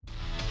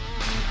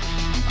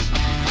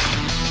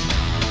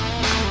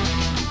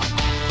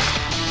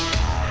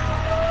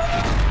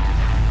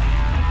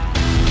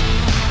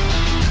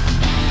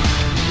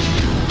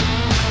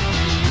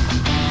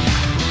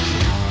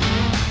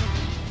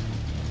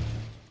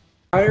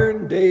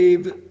Iron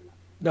Dave,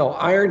 no,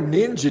 Iron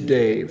Ninja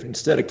Dave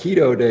instead of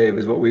Keto Dave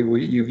is what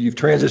you've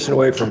transitioned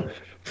away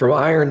from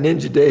Iron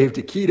Ninja Dave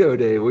to Keto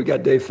Dave. We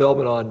got Dave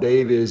Feldman on.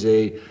 Dave is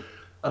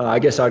I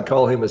guess I'd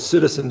call him a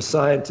citizen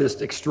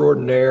scientist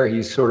extraordinaire.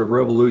 He's sort of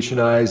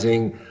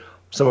revolutionizing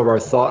some of our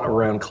thought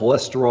around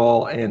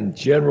cholesterol and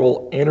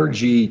general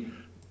energy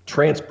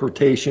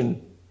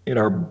transportation in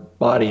our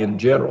body in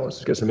general.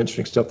 It's got some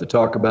interesting stuff to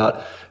talk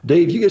about.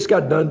 Dave, you just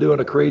got done doing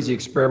a crazy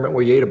experiment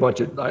where you ate a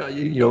bunch of,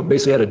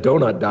 basically had a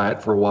donut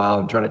diet for a while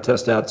and trying to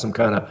test out some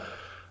kind of,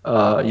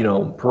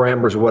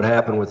 parameters of what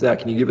happened with that.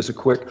 Can you give us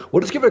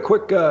just give it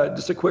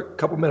just a quick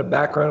couple minute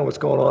background on what's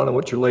going on and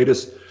what your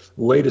latest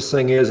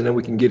thing is, and then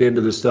we can get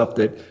into the stuff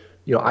that,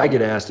 I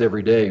get asked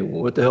every day,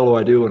 what the hell do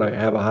I do when I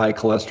have a high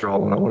cholesterol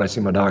when I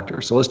see my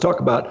doctor? So let's talk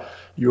about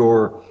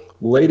your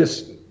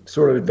latest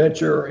sort of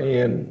adventure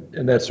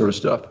and that sort of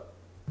stuff.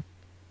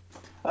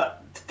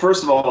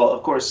 First of all,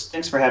 of course,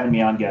 thanks for having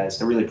me on, guys.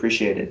 I really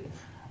appreciate it.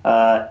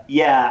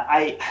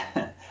 I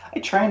I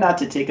try not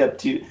to take up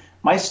too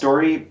my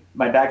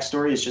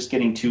backstory is just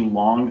getting too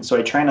long, so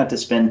I try not to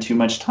spend too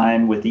much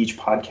time with each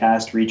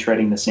podcast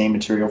retreading the same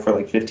material for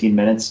like 15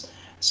 minutes.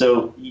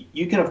 So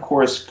you can, of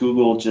course,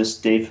 Google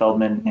just Dave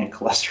Feldman and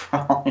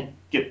cholesterol and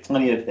get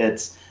plenty of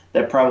hits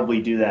that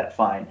probably do that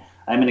fine.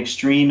 I'm an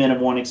extreme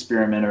N-of-1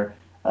 experimenter.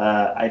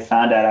 I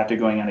found out after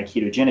going on a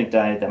ketogenic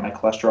diet that my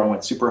cholesterol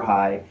went super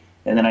high,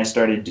 and then I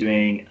started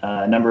doing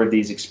a number of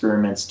these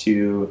experiments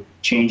to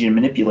change and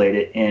manipulate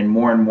it, and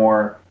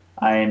more,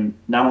 I'm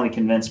not only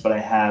convinced, but I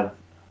have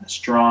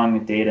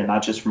strong data,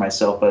 not just for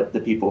myself, but the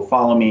people who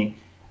follow me,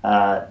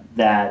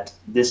 that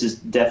this is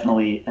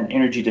definitely an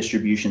energy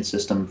distribution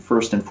system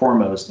first and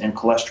foremost, and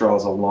cholesterol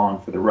is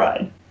along for the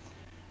ride.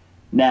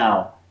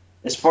 Now,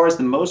 as far as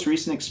the most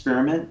recent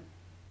experiment,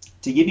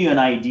 to give you an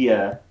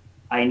idea,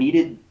 I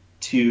needed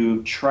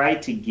to try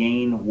to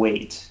gain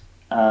weight.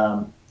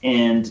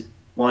 And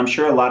well, I'm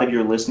sure a lot of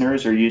your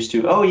listeners are used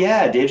to, oh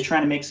yeah, Dave's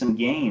trying to make some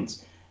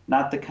gains.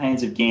 Not the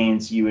kinds of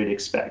gains you would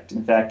expect.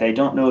 In fact, I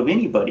don't know of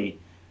anybody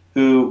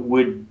who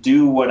would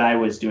do what I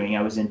was doing.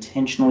 I was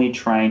intentionally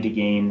trying to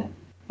gain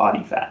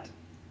body fat.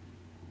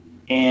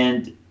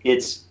 And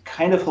it's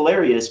kind of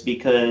hilarious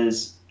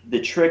because the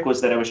trick was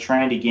that I was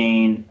trying to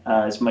gain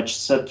as much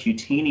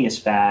subcutaneous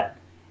fat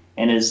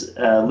and as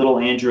little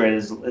android,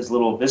 as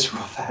little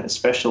visceral fat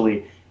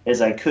especially,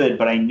 as I could,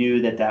 but I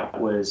knew that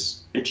that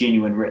was a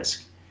genuine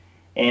risk.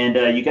 And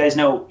you guys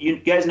know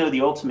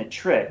the ultimate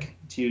trick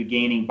to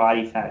gaining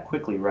body fat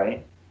quickly,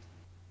 right?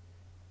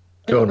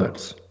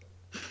 Donuts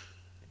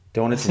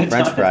and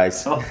French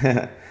fries.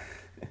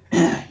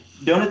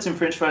 Donuts and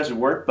French fries would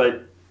work,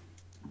 but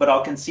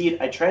I'll concede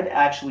I tried to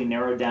actually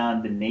narrow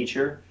down the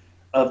nature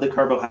of the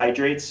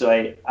carbohydrates, so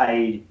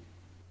I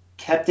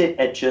kept it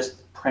at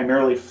just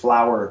primarily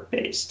flour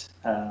based,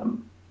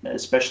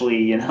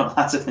 especially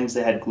lots of things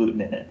that had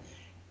gluten in it.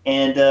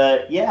 And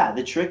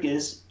the trick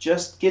is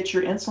just get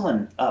your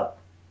insulin up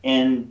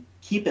and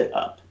keep it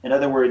up. In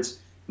other words,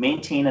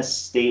 maintain a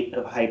state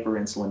of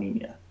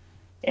hyperinsulinemia.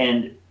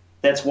 And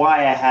that's why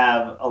I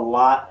have a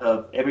lot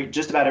of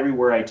just about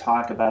everywhere I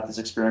talk about this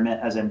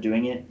experiment as I'm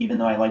doing it, even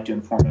though I like to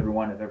inform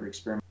everyone of every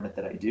experiment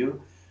that I do,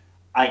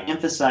 I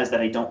emphasize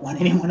that I don't want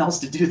anyone else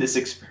to do this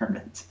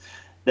experiment,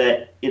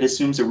 that it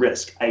assumes a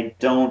risk.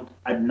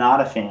 I'm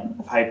not a fan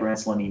of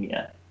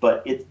hyperinsulinemia,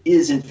 but it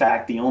is in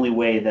fact the only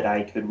way that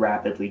I could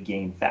rapidly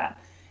gain fat.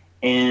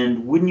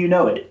 And wouldn't you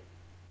know it,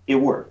 it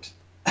worked.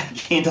 I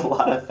gained a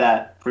lot of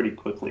fat pretty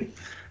quickly.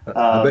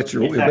 I bet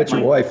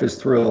your wife is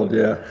thrilled,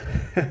 yeah.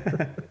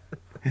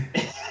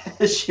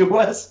 She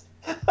was.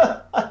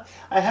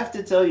 I have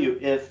to tell you,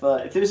 if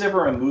there's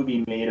ever a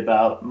movie made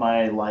about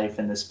my life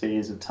in this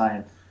phase of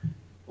time,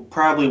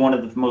 probably one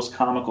of the most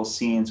comical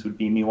scenes would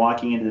be me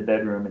walking into the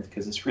bedroom,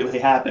 because this really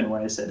happened,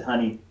 when I said,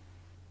 honey,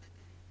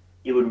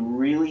 it would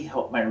really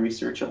help my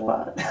research a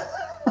lot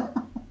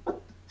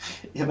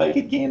if I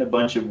could gain a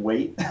bunch of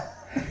weight,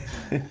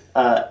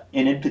 and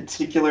in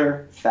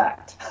particular,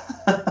 fat.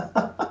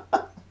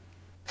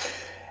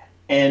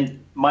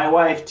 And my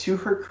wife, to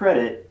her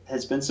credit,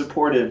 has been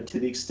supportive to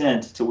the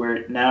extent to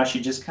where now she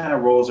just kind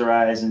of rolls her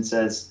eyes and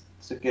says,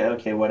 it's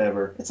okay,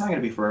 whatever. It's not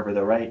going to be forever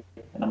though, right?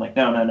 And I'm like,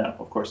 no,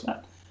 of course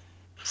not.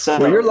 So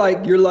well, you're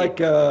like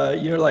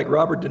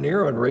Robert De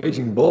Niro in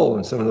Raging Bull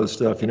and some of those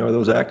stuff.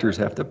 Those actors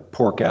have to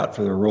pork out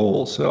for their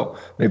roles. So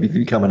maybe if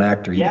you become an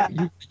actor, you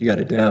got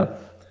it down.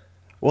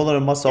 Well, and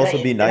it must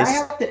also be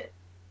nice.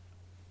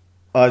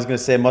 I was going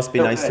to say, it must be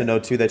nice to know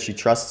too that she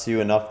trusts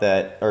you enough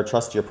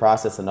trusts your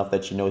process enough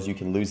that she knows you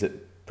can lose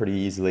it pretty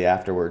easily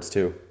afterwards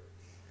too.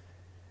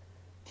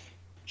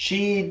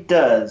 She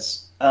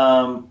does.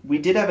 We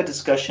did have a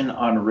discussion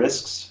on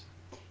risks,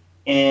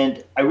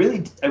 and I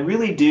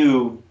really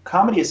do,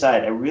 comedy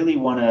aside, I really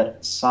want to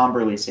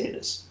somberly say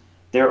this.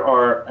 There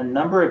are a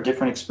number of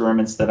different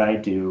experiments that I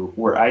do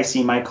where I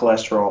see my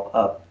cholesterol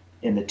up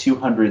in the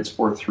 200s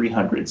or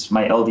 300s,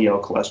 my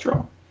LDL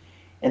cholesterol.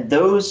 And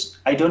those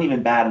I don't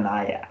even bat an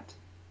eye at.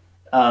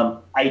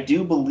 I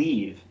do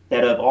believe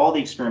that of all the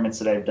experiments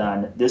that I've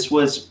done, this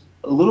was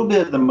a little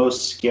bit of the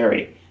most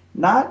scary,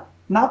 Not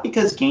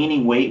because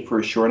gaining weight for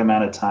a short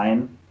amount of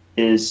time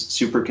is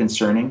super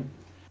concerning,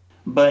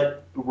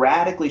 but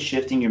radically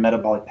shifting your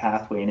metabolic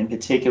pathway, and in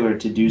particular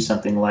to do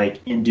something like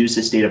induce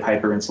a state of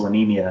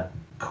hyperinsulinemia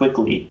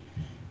quickly,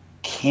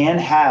 can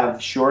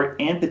have short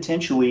and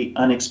potentially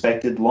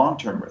unexpected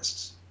long-term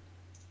risks.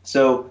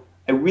 So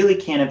I really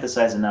can't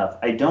emphasize enough,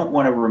 I don't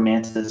want to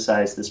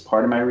romanticize this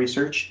part of my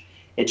research.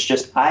 It's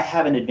just I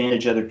have an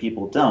advantage other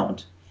people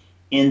don't,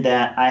 in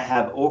that I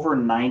have over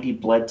 90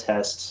 blood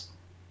tests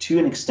to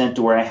an extent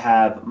to where I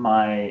have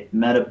my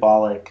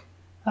metabolism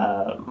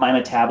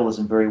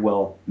very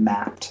well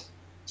mapped.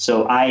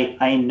 So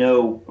I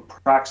know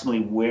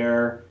approximately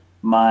where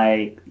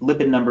my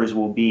lipid numbers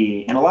will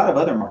be, and a lot of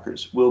other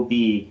markers will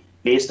be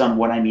based on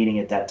what I'm eating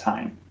at that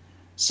time.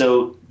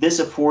 So this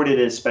afforded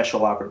a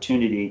special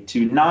opportunity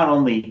to not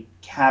only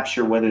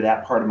capture whether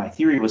that part of my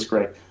theory was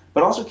correct,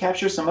 but also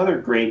capture some other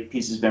great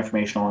pieces of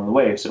information along the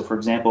way. So for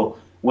example,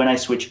 when I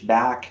switch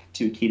back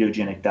to a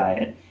ketogenic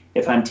diet,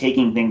 if I'm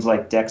taking things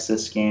like DEXA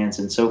scans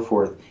and so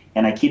forth,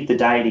 and I keep the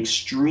diet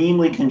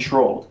extremely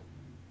controlled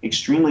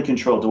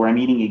to where I'm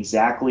eating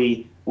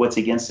exactly what's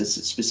against a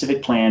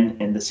specific plan,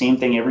 and the same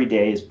thing every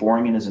day, as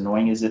boring and as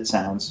annoying as it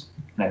sounds,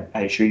 and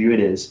I assure you it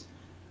is,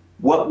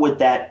 what would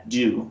that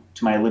do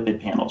to my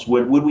lipid panels?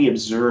 Would we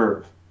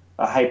observe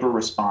a hyper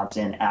response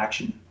in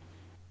action?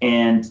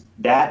 And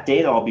that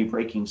data I'll be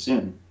breaking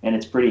soon, and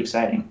it's pretty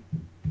exciting.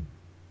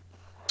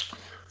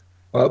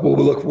 Well,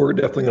 we're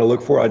definitely going to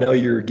look for. I know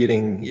you're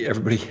getting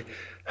everybody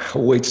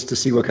waits to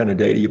see what kind of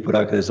data you put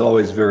out, because it's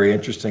always very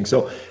interesting.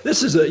 So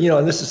this is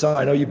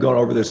I know you've gone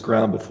over this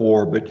ground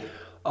before, but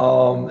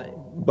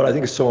I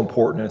think it's so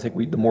important. I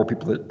think the more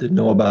people that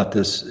know about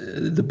this,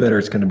 the better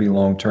it's going to be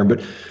long term.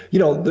 But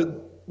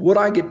what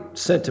I get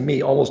sent to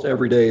me almost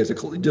every day is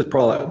just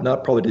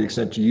not probably to the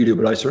extent you do,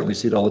 but I certainly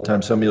see it all the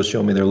time. Somebody will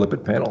show me their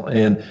lipid panel,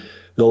 and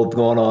they'll have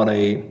gone on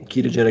a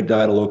ketogenic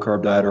diet, a low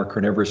carb diet, or a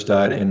carnivorous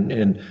diet,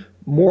 and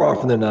more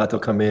often than not, they'll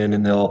come in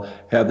and they'll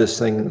have this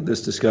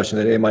discussion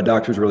that, hey, my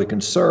doctor's really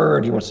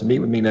concerned. He wants to meet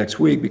with me next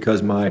week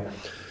because my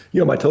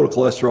total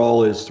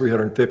cholesterol is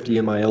 350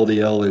 and my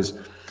LDL is,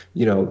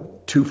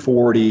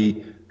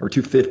 240 or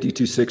 250,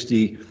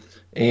 260,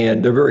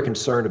 and they're very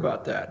concerned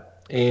about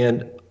that.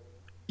 And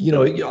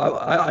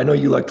I know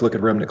you like to look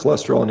at remnant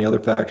cholesterol and the other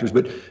factors,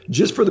 but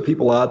just for the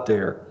people out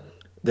there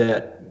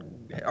that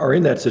are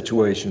in that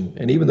situation,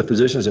 and even the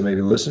physicians that may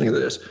be listening to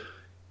this,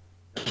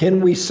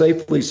 can we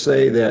safely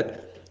say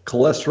that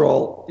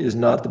cholesterol is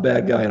not the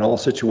bad guy in all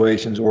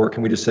situations, or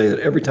can we just say that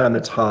every time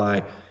it's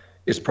high,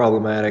 it's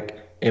problematic,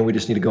 and we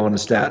just need to go on the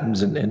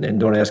statins and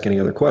don't ask any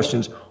other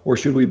questions? Or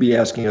should we be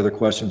asking other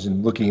questions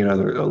and looking at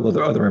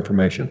other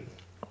information?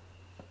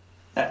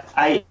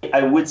 I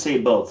would say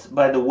both.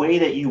 By the way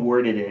that you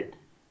worded it,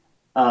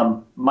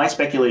 my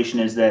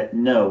speculation is that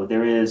no,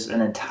 there is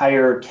an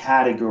entire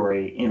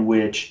category in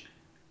which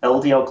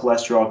LDL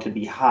cholesterol could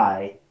be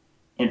high,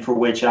 and for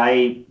which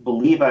I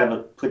believe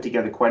I've put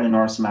together quite an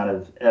enormous amount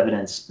of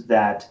evidence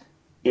that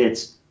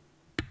it's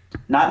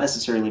not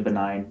necessarily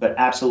benign, but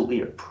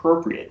absolutely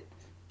appropriate,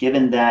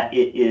 given that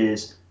it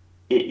is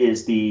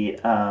the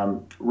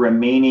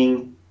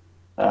remaining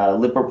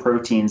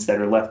lipoproteins that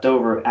are left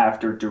over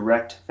after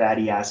direct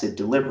fatty acid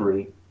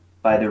delivery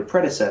by their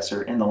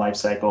predecessor in the life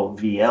cycle,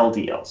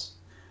 VLDLs.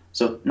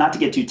 So not to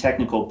get too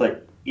technical,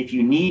 but if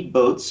you need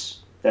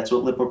boats, that's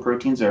what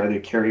lipoproteins are, they're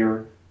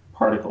carrier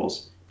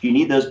particles. If you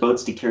need those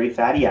boats to carry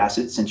fatty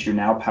acids, since you're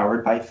now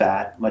powered by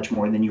fat much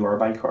more than you are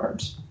by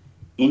carbs,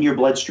 in your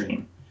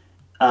bloodstream,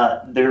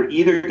 they're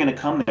either going to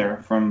come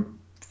there from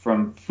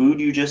food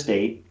you just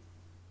ate,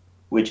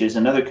 which is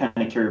another kind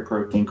of carrier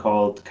protein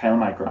called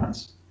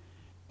chylomicrons.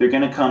 They're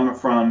going to come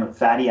from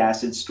fatty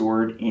acids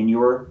stored in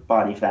your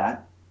body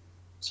fat.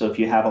 So if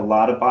you have a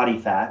lot of body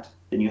fat,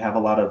 then you have a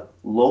lot of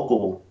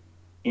local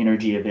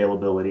energy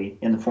availability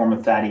in the form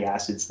of fatty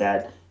acids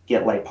that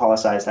get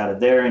lipolyzed out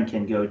of there and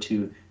can go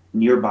to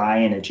nearby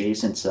and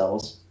adjacent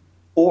cells.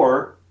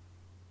 Or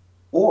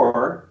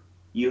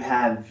you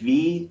have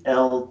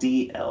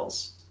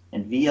VLDLs,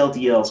 and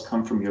VLDLs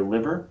come from your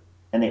liver,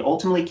 and they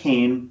ultimately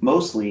came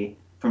mostly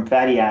from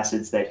fatty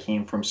acids that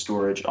came from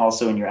storage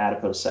also in your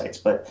adipose sites.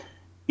 But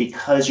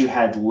because you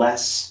had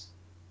less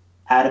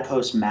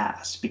adipose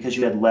mass, because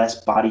you had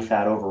less body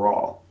fat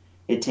overall,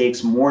 it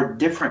takes more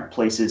different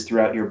places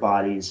throughout your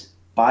body's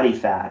body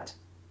fat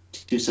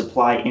to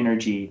supply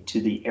energy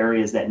to the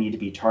areas that need to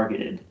be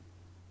targeted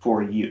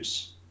for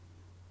use.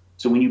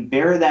 So when you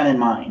bear that in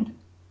mind,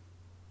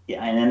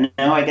 and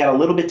I know I got a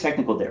little bit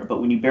technical there, but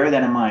when you bear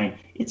that in mind,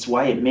 it's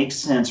why it makes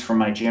sense from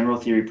my general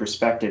theory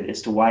perspective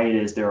as to why it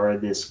is there are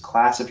this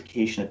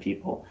classification of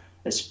people,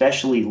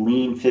 especially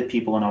lean, fit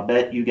people, and I'll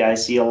bet you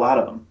guys see a lot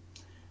of them,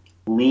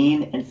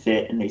 lean and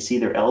fit, and they see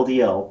their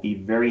LDL be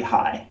very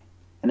high.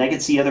 And I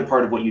could see other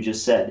part of what you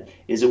just said.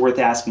 Is it worth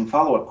asking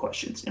follow-up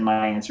questions? And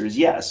my answer is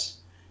yes.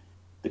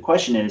 The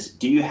question is,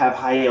 do you have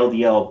high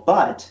LDL,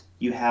 but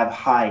you have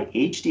high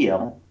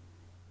HDL?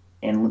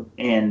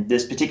 And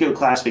this particular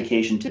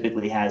classification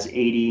typically has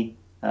 80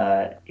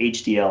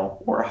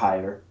 HDL or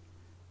higher.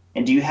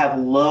 And do you have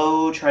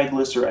low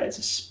triglycerides,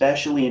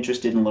 especially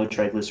interested in low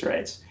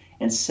triglycerides?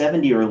 And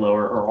 70 or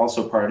lower are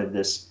also part of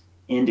this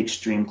end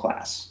extreme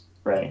class,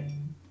 right?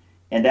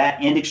 And that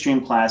end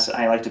extreme class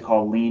I like to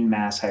call lean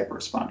mass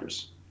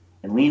hyperresponders.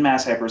 And lean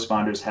mass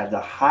hyperresponders have the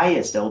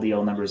highest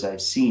LDL numbers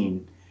I've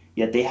seen,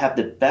 yet they have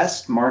the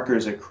best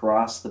markers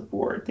across the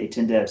board. They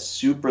tend to have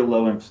super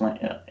low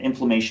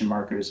inflammation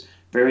markers,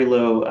 very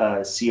low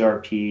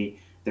CRP,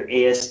 their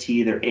AST,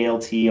 their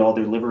ALT, all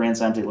their liver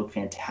enzymes, they look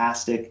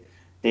fantastic.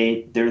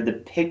 They're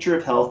the picture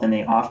of health, and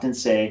they often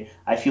say,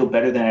 I feel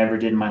better than I ever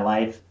did in my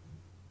life,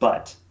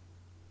 but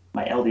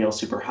my LDL is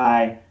super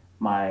high,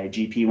 my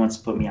GP wants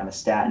to put me on a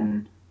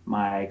statin,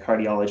 my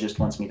cardiologist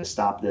wants me to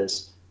stop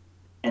this.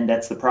 And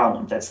that's the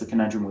problem. That's the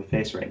conundrum we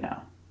face right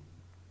now.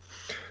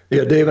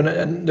 Yeah, Dave,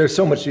 and there's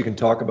so much you can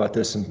talk about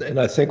this. And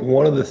I think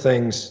one of the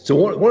things,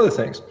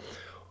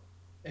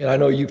 and I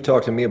know you've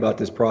talked to me about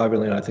this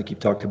privately, and I think you've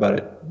talked about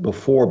it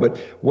before, but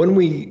when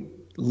we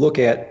look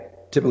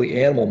at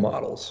typically animal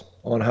models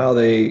on how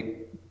they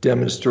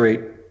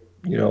demonstrate,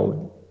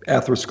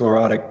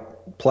 atherosclerotic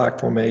plaque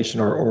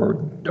formation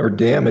or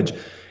damage,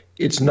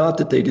 it's not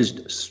that they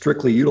just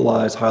strictly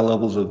utilize high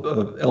levels of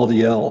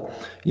LDL.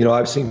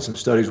 I've seen some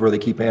studies where they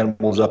keep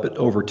animals up at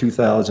over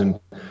 2,000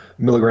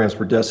 milligrams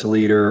per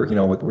deciliter,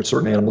 with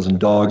certain animals and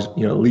dogs,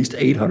 at least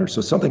 800.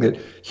 So something that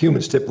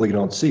humans typically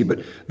don't see, but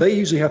they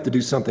usually have to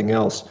do something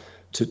else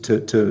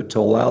to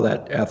allow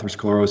that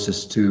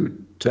atherosclerosis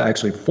to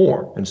actually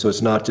form. And so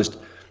it's not just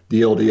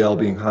the LDL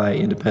being high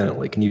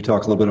independently. Can you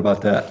talk a little bit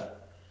about that?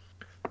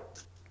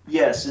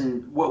 Yes,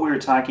 and what we were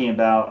talking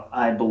about,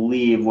 I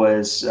believe,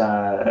 was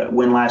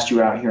when last you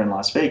were out here in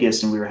Las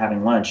Vegas and we were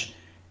having lunch,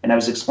 and I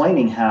was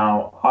explaining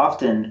how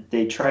often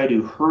they try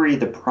to hurry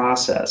the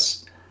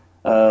process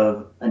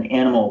of an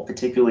animal,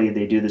 particularly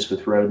they do this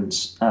with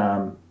rodents,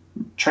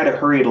 try to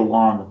hurry it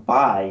along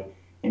by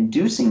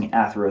inducing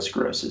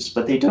atherosclerosis,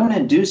 but they don't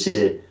induce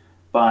it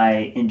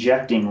by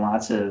injecting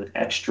lots of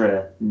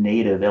extra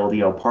native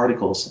LDL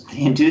particles.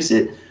 They induce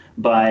it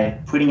by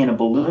putting in a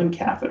balloon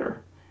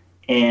catheter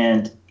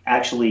and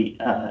actually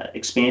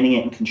expanding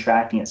it and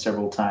contracting it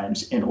several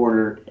times in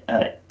order,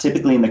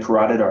 typically in the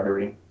carotid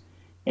artery.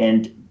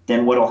 And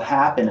then what will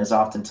happen is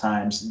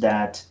oftentimes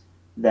that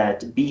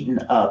beaten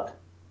up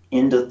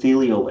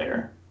endothelial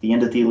layer, the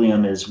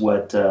endothelium is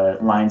what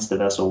lines the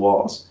vessel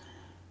walls,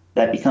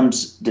 that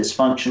becomes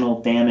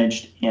dysfunctional,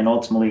 damaged, and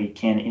ultimately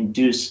can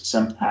induce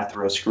some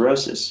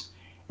atherosclerosis.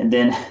 And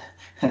then,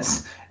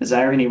 as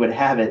irony would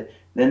have it,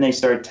 then they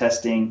start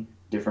testing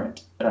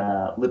different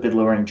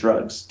lipid-lowering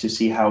drugs to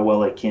see how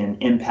well it can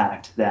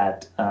impact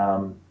that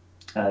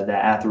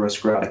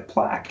atherosclerotic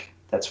plaque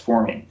that's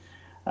forming.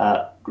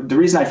 The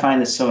reason I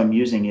find this so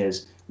amusing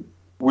is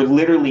we're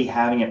literally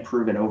having it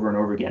proven over and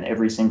over again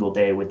every single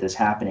day with this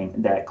happening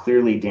that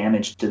clearly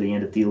damage to the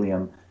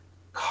endothelium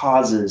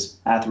causes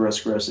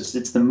atherosclerosis.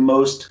 It's the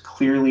most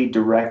clearly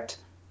direct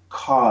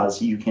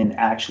cause you can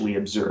actually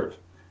observe.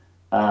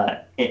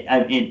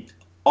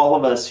 All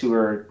of us who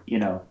are,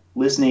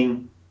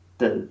 listening,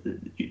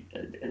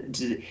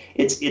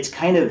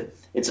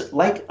 it's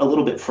like a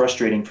little bit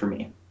frustrating for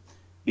me,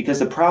 because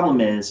the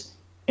problem is,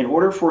 in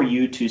order for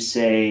you to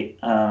say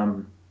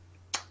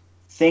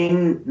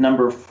thing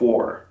number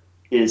 4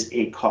 is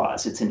a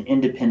cause, it's an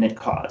independent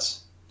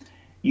cause,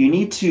 you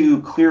need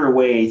to clear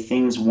away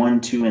things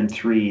 1, 2, and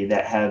 3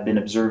 that have been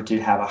observed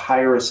to have a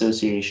higher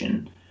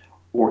association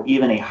or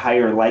even a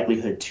higher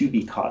likelihood to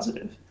be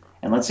causative.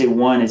 And let's say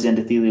 1 is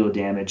endothelial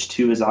damage,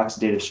 2 is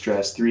oxidative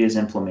stress, 3 is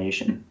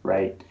inflammation,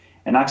 right?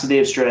 And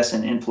oxidative stress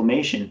and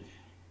inflammation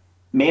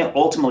may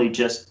ultimately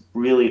just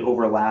really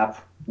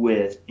overlap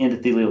with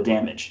endothelial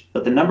damage.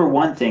 But the number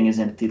 1 thing is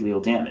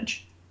endothelial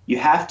damage. You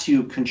have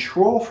to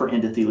control for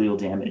endothelial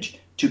damage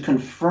to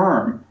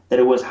confirm that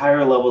it was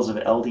higher levels of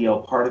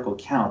LDL particle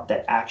count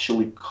that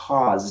actually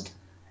caused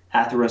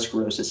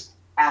atherosclerosis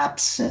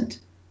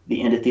absent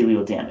the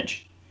endothelial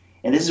damage.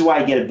 And this is why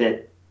I get a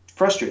bit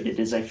frustrated,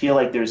 is I feel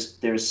like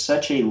there's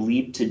such a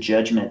leap to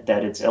judgment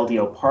that it's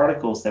LDL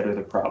particles that are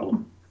the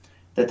problem,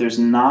 that there's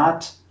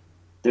not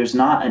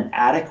an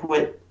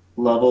adequate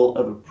level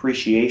of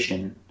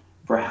appreciation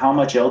for how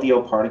much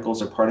LDL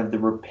particles are part of the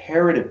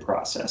reparative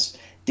process.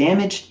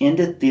 Damaged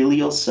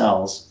endothelial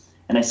cells,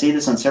 and I say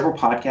this on several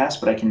podcasts,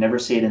 but I can never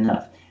say it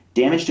enough,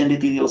 damaged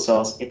endothelial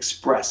cells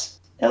express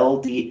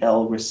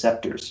LDL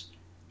receptors.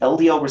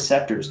 LDL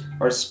receptors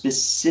are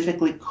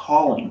specifically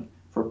calling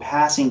for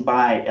passing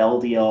by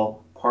LDL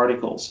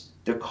particles.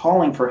 They're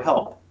calling for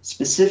help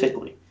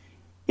specifically.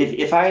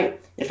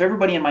 If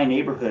everybody in my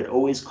neighborhood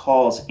always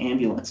calls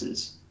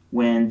ambulances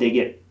when they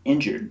get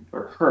injured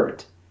or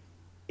hurt,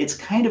 it's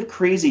kind of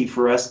crazy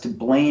for us to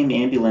blame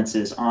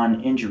ambulances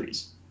on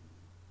injuries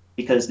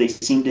because they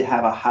seem to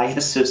have a high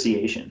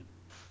association.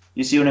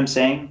 You see what I'm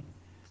saying?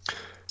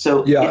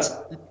 So yeah.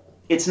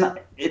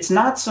 It's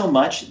not so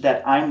much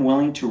that I'm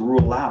willing to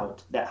rule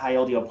out that high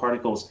LDL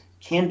particles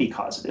can be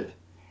causative.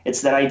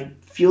 It's that I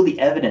feel the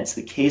evidence,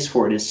 the case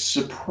for it is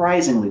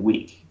surprisingly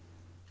weak.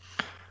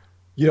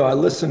 I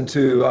listened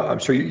to, I'm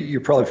sure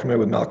you're probably familiar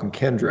with Malcolm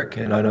Kendrick,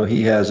 and I know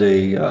he has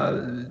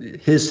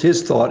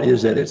his thought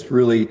is that it's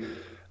really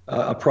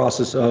a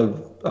process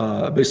of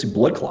basically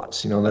blood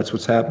clots. That's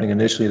what's happening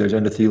initially. There's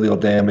endothelial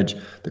damage,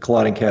 the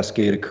clotting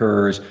cascade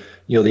occurs,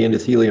 the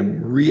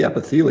endothelium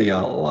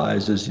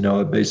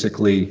reepithelializes,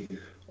 basically,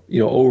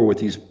 over with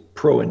these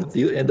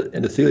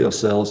pro-endothelial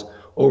cells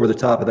over the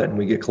top of that, and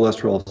we get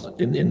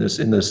cholesterol in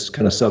this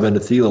kind of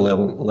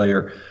subendothelial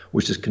layer,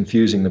 which is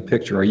confusing the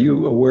picture. Are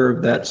you aware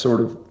of that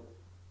sort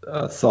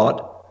of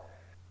thought?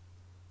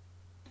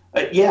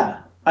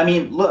 Yeah. I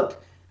mean,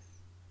 look,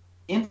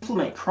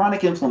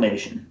 chronic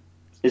inflammation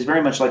is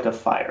very much like a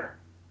fire,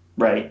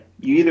 right?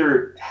 You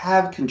either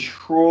have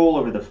control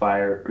over the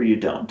fire or you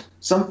don't.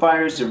 Some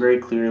fires are very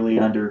clearly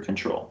under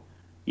control.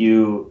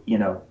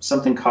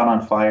 Something caught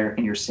on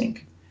in your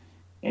sink,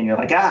 and you're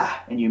like,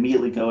 and you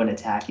immediately go and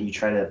attack it. You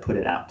try to put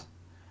it out.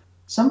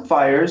 Some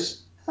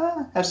fires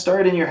have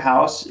started in your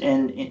house,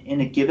 and in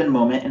a given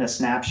moment, in a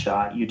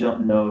snapshot, you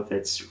don't know if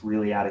it's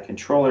really out of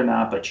control or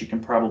not, but you can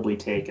probably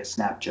take a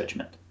snap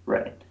judgment,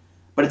 right?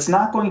 But it's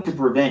not going to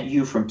prevent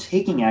you from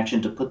taking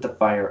action to put the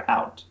fire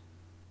out.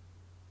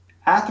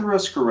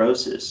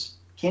 Atherosclerosis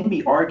can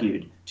be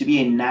argued to be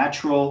a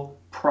natural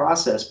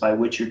process by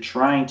which you're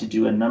trying to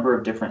do a number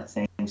of different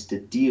things to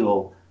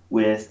deal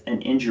with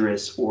an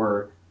injurious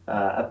or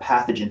a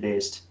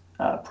pathogen-based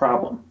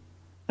problem.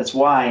 That's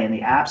why in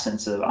the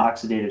absence of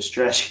oxidative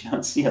stress, you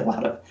don't see a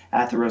lot of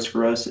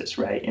atherosclerosis,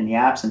 right? In the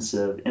absence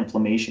of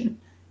inflammation,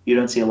 you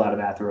don't see a lot of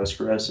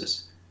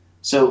atherosclerosis.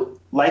 So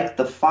like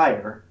the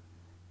fire,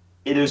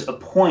 there's a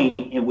point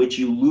in which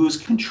you lose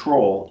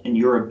control in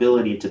your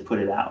ability to put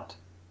it out.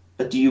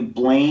 But do you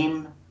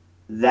blame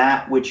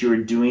that which you're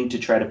doing to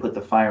try to put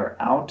the fire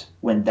out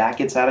when that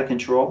gets out of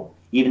control,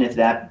 even if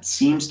that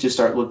seems to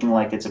start looking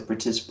like it's a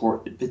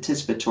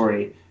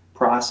participatory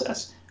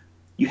process?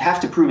 You have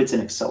to prove it's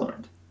an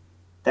accelerant.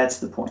 That's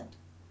the point.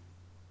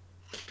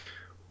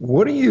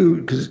 What do you,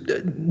 because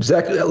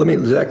Zach, let me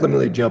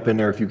jump in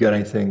there if you've got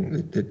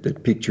anything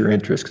that piqued your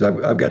interest,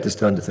 because I've got this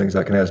tons of things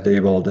I can ask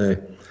Dave all day.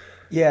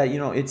 Yeah,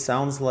 it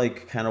sounds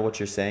like kind of what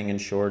you're saying in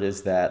short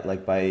is that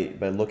like by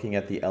looking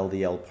at the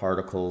LDL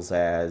particles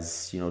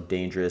as,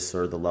 dangerous,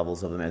 or the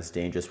levels of them as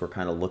dangerous, we're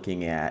kind of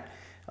looking at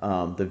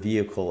the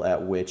vehicle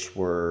at which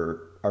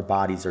our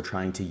bodies are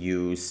trying to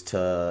use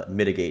to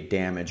mitigate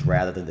damage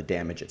rather than the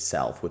damage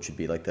itself, which would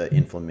be like the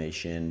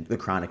inflammation, the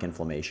chronic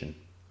inflammation.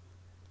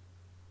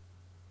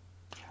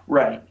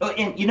 Right.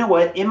 And you know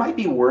what? It might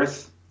be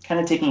worth kind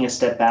of taking a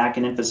step back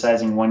and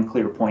emphasizing one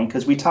clear point,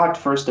 because we talked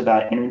first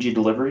about energy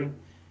delivery.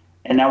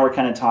 And now we're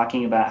kind of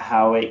talking about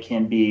how it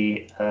can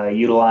be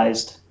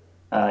utilized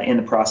in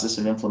the process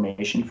of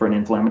inflammation for an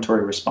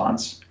inflammatory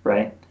response,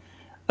 right?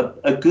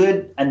 A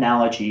good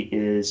analogy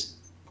is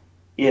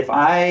if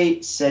I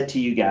said to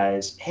you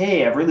guys,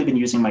 hey, I've really been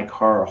using my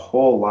car a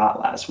whole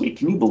lot last week.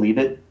 Can you believe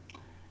it?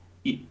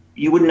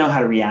 You wouldn't know how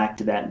to react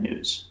to that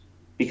news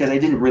because I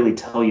didn't really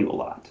tell you a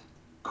lot.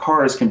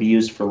 Cars can be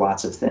used for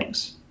lots of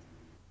things.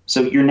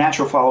 So your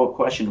natural follow-up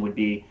question would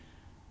be,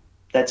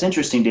 that's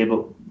interesting, Dave,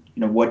 but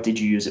what did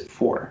you use it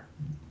for?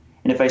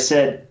 And if I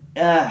said,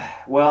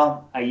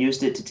 well, I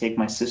used it to take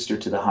my sister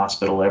to the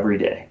hospital every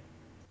day.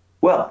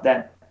 Well,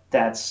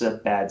 that's a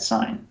bad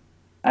sign.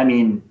 I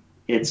mean,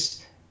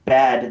 it's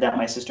bad that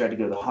my sister had to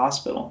go to the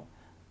hospital,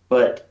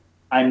 but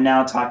I'm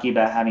now talking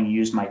about having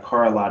used my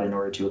car a lot in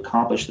order to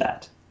accomplish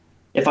that.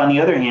 If, on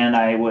the other hand,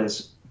 I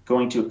was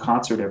going to a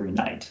concert every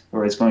night,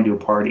 or I was going to a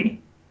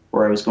party,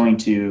 or I was going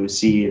to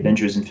see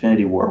Avengers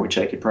Infinity War, which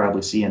I could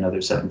probably see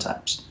another 7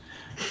 times,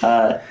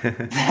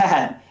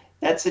 that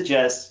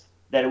suggests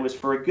that it was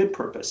for a good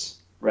purpose,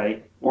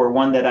 right? Or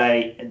one that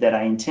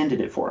I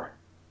intended it for.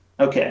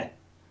 Okay,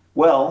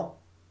 well,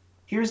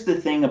 here's the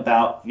thing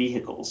about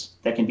vehicles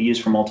that can be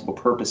used for multiple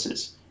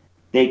purposes.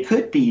 You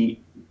could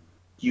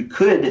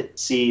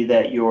see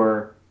that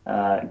your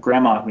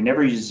grandma, who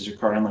never uses her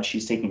car unless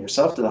she's taking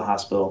herself to the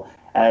hospital,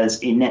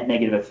 as a net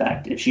negative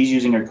effect. If she's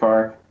using her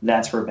car,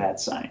 that's for a bad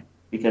sign,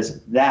 because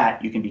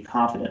that you can be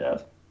confident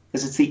of,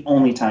 because it's the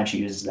only time she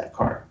uses that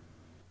car.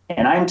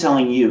 And I'm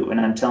telling you,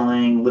 and I'm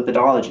telling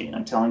lipidology, and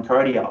I'm telling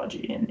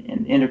cardiology,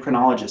 and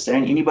endocrinologists,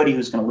 and anybody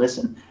who's going to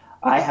listen,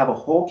 I have a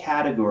whole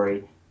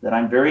category that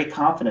I'm very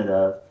confident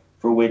of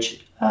for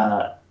which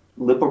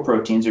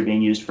lipoproteins are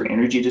being used for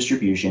energy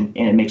distribution,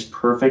 and it makes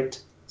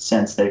perfect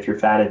sense that if you're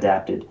fat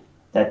adapted,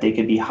 that they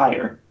could be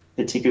higher,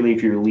 particularly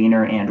if you're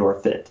leaner and or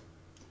fit.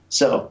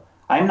 So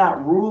I'm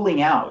not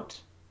ruling out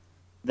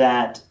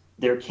that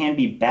there can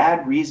be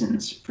bad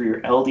reasons for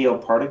your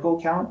LDL particle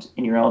count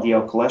and your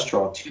LDL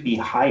cholesterol to be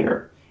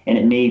higher. And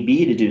it may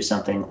be to do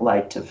something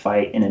like to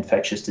fight an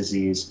infectious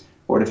disease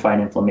or to fight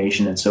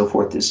inflammation and so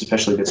forth,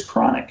 especially if it's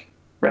chronic,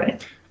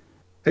 right?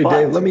 Hey,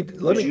 Dave, let me.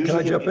 Can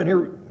I jump in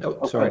here?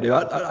 Oh, sorry, Dave.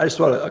 I just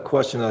want a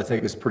question that I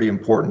think is pretty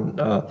important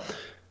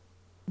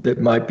that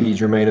might be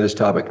germane to this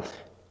topic.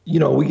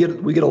 We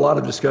get a lot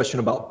of discussion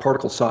about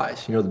particle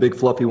size. The big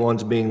fluffy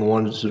ones being the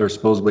ones that are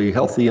supposedly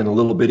healthy, and the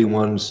little bitty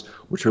ones,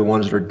 which are the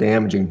ones that are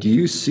damaging. Do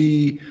you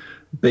see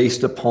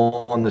based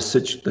upon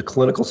the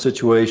clinical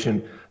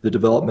situation, the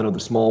development of the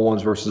small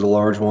ones versus the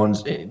large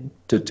ones,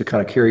 to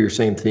kind of carry your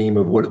same theme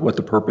of what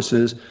the purpose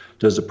is?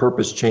 Does the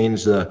purpose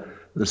change the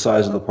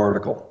size of the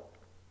particle?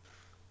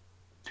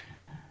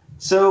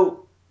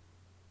 So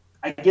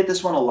I get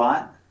this one a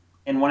lot.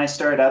 And when I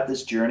started out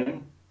this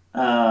journey,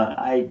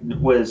 I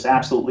was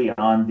absolutely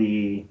on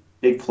the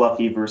big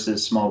fluffy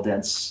versus small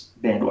dense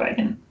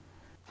bandwagon.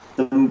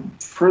 The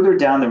further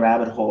down the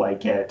rabbit hole I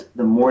get,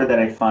 the more that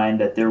I find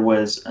that there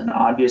was an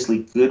obviously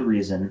good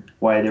reason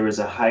why there was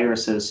a higher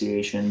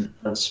association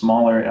of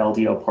smaller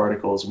LDL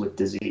particles with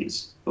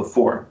disease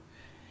before.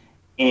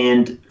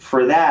 And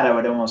for that, I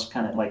would almost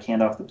kind of like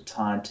hand off the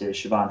baton to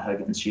Siobhan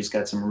Huggins. She's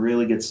got some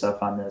really good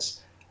stuff on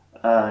this,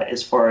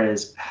 as far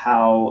as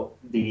how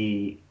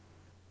the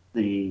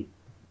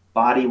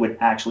body would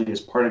actually, as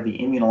part of the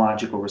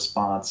immunological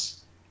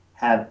response,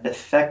 have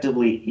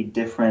effectively a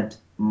different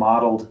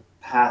modeled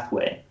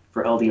pathway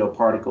for LDL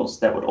particles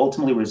that would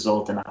ultimately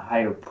result in a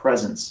higher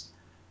presence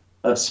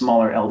of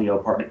smaller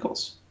LDL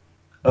particles.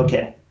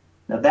 Okay,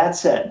 now that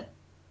said,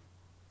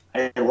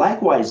 I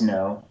likewise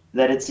know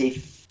that it's a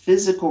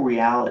physical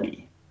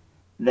reality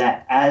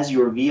that as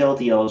your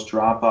VLDLs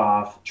drop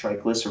off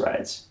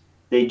triglycerides,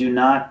 they do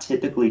not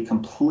typically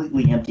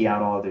completely empty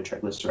out all of their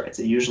triglycerides.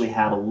 They usually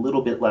have a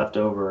little bit left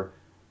over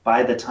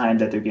by the time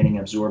that they're getting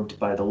absorbed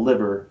by the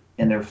liver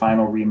in their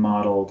final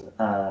remodeled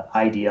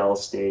IDL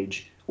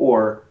stage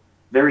or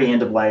very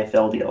end of life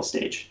LDL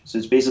stage. So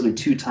it's basically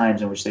 2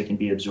 times in which they can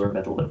be absorbed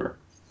by the liver.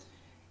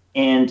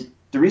 And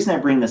the reason I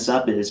bring this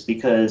up is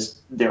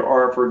because there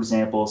are, for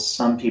example,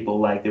 some people,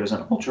 like there's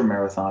an ultra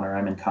marathoner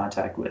I'm in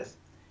contact with,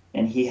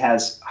 and he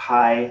has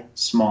high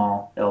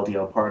small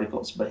LDL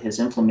particles, but his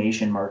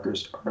inflammation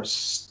markers are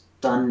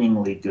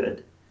stunningly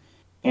good.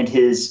 And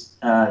his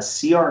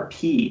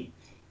CRP,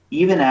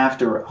 even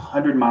after a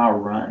 100-mile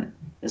run,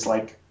 is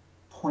like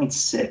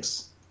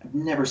 0.6. I've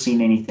never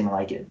seen anything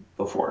like it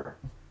before.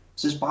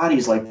 So his body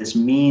is like this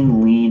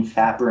mean, lean,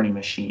 fat-burning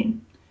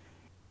machine.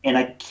 And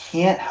I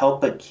can't help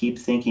but keep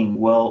thinking,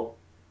 well,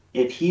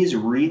 if he's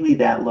really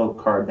that low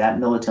carb, that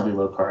militantly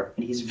low carb,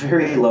 and he's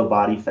very low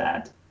body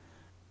fat,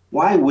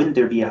 why wouldn't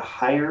there be a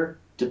higher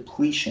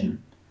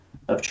depletion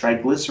of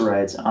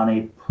triglycerides on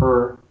a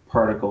per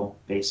particle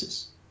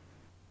basis?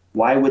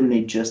 Why wouldn't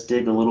they just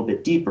dig a little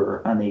bit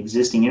deeper on the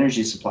existing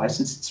energy supply,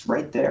 since it's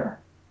right there?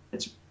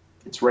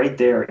 It's right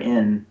there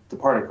in the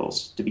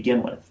particles to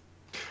begin with.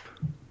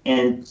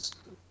 And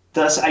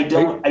thus I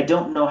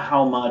don't know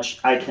how much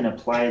I can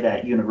apply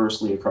that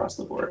universally across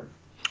the board.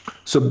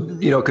 So,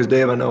 because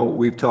Dave, I know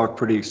we've talked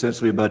pretty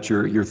extensively about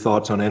your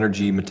thoughts on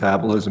energy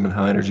metabolism and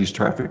how energy is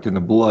trafficked in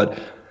the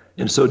blood.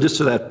 And so just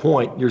to that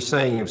point, you're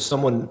saying if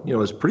someone,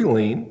 is pretty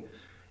lean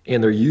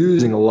and they're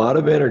using a lot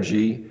of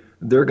energy,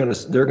 they're gonna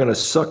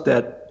suck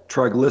that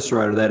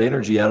triglyceride or that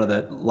energy out of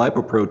that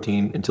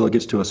lipoprotein until it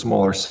gets to a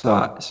smaller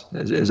size.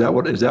 Is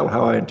that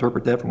how I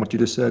interpret that from what you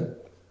just said?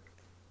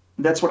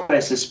 That's what I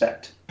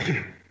suspect.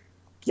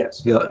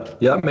 Yes. Yeah,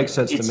 it makes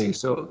sense to me.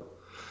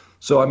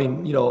 So I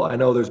mean, I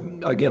know there's,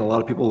 again, a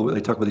lot of people,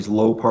 they talk about these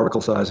low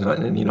particle size,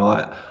 and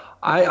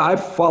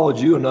I've followed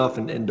you enough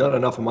and done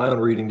enough of my own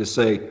reading to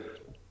say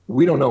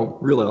we don't know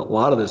really a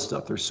lot of this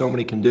stuff. There's so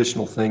many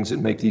conditional things that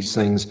make these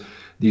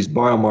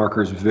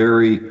biomarkers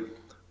very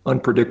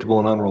unpredictable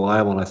and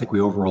unreliable, and I think we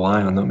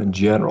over-rely on them in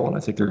general. And I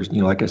think there's,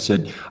 like I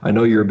said, I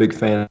know you're a big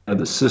fan of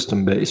the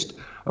system-based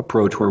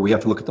approach where we have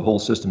to look at the whole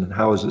system and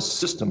how is this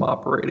system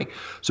operating.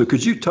 So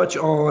could you touch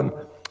on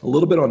a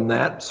little bit on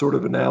that sort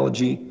of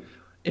analogy,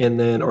 and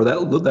then, or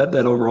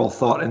that overall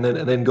thought, and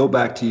then go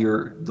back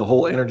to the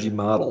whole energy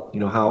model,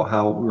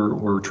 how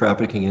we're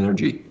trafficking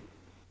energy?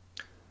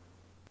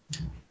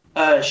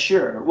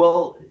 Sure.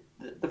 Well,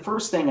 the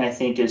first thing I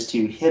think is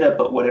to hit up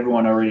at what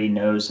everyone already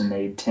knows and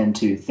they tend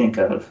to think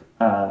of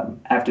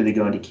after they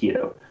go into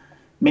keto.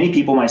 Many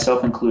people,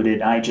 myself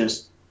included, I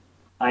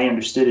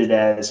understood it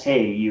as,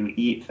 hey, you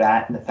eat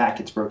fat and the fat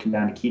gets broken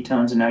down to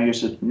ketones, and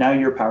now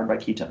you're powered by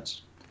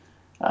ketones.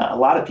 A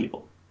lot of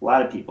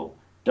people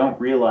don't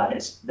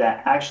realize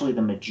that actually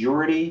the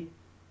majority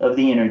of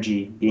the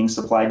energy being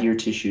supplied to your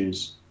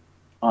tissues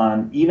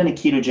on even a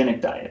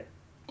ketogenic diet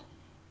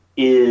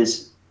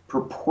is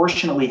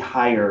proportionally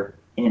higher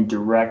in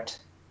direct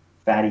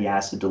fatty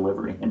acid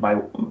delivery.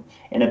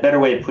 And a better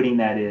way of putting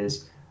that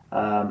is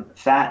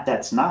fat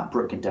that's not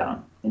broken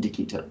down into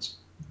ketones,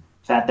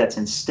 fat that's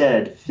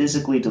instead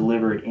physically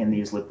delivered in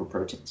these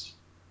lipoproteins.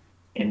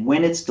 And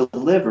when it's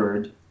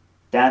delivered,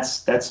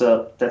 that's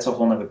a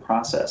whole nother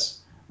process.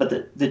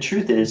 But the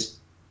truth is,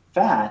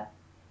 fat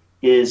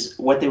is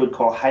what they would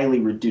call highly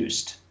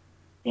reduced.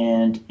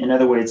 And in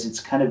other words, it's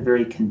kind of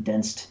very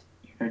condensed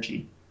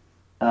energy.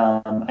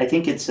 I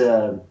think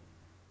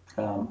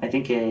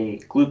a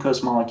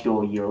glucose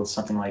molecule yields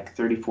something like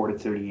 34 to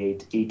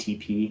 38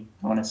 ATP,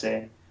 I want to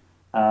say.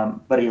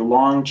 But a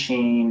long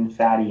chain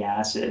fatty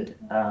acid,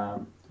 I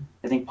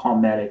think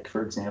Palmetic,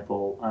 for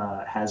example,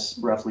 has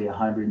roughly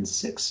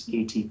 106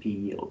 ATP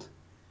yield.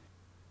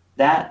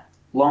 That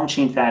long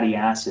chain fatty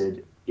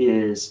acid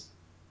is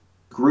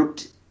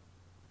grouped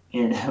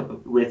in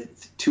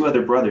with two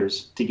other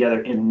brothers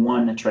together in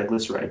one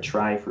triglyceride,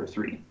 tri for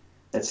three.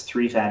 That's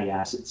three fatty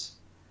acids.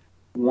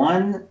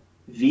 One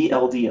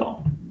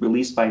VLDL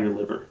released by your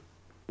liver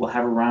will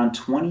have around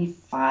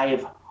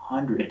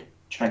 2,500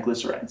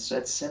 triglycerides. So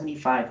that's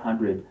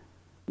 7,500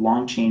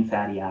 long chain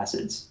fatty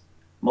acids.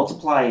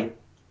 Multiply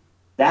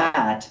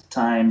that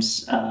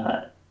times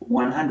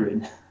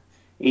 100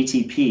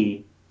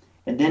 ATP,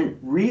 and then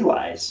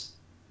realize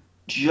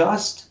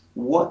just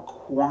what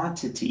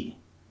quantity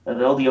of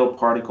LDL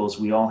particles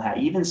we all have.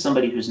 Even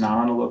somebody who's not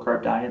on a low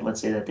carb diet, let's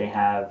say that they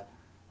have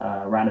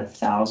around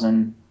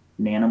 1,000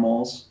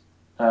 nanomoles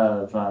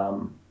of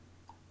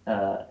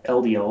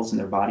LDLs in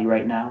their body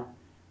right now.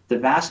 The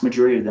vast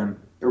majority of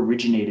them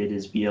originated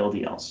as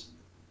VLDLs.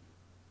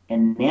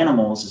 And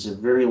nanomoles is a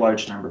very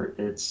large number.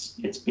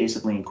 It's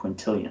basically in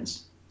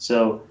quintillions.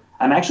 So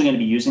I'm actually going to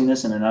be using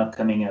this in an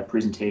upcoming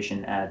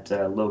presentation at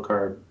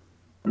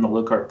on the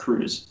low carb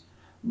cruise.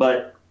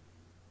 But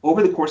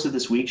over the course of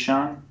this week,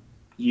 Sean,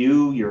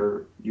 you,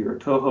 your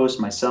co-host,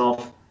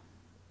 myself,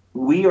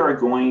 we are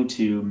going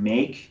to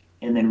make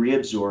and then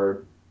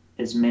reabsorb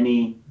as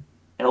many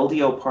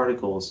LDL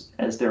particles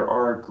as there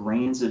are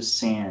grains of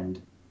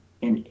sand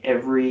in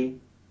every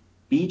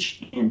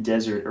beach and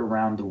desert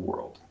around the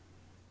world.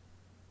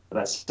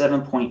 About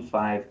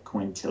 7.5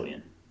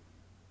 quintillion.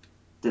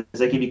 Does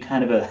that give you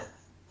kind of a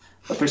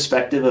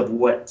perspective of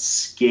what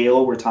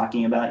scale we're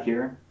talking about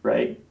here,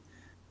 right?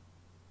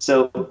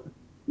 So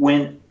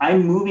when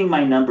I'm moving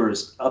my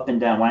numbers up and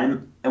down,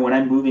 when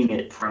I'm moving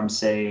it from,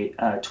 say,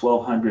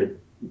 1,200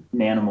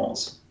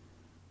 nanomoles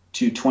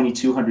to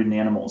 2,200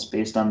 nanomoles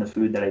based on the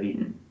food that I've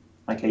eaten,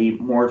 like I eat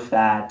more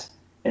fat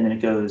and then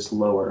it goes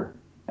lower.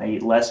 I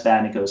eat less fat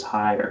and it goes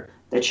higher.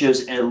 That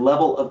shows a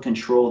level of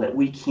control that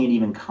we can't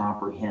even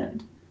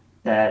comprehend,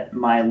 that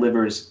my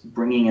liver's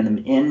bringing them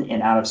in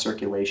and out of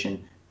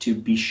circulation to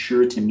be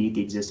sure to meet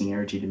the existing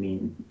energy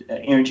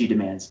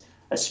demands,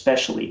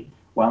 especially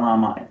while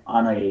I'm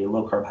on a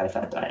low-carb,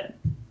 high-fat diet.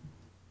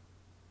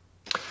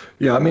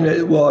 Yeah,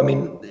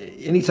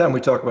 anytime we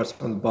talk about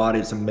something in the body,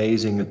 it's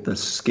amazing at the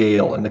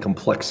scale and the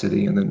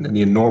complexity and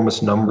the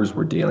enormous numbers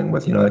we're dealing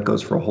with. That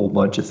goes for a whole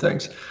bunch of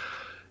things.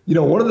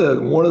 One of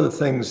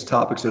the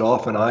topics that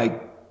often I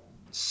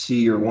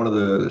see, or one of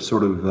the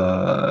sort of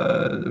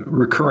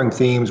recurring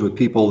themes with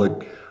people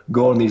that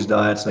go on these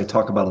diets and they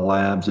talk about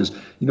labs is,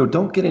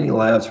 don't get any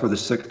labs for the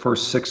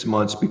first 6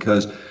 months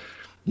because,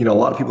 a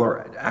lot of people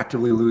are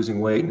actively losing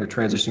weight and they're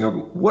transitioning over.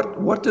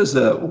 What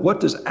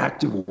does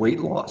active weight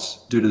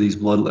loss do to these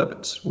blood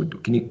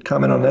lipids? Can you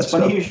comment on that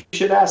stuff? It's funny you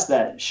should ask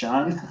that,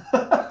 Sean.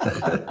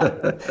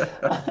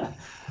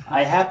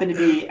 I happen to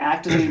be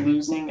actively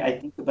losing, I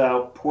think,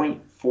 about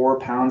 0.4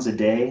 pounds a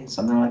day,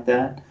 something like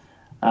that.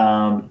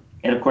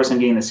 And of course, I'm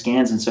getting the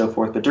scans and so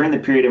forth. But during the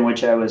period in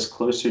which I was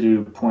closer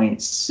to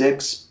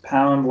 0.6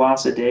 pound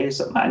loss a day,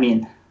 so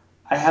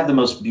I have the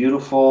most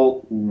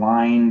beautiful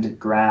lined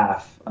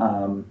graph.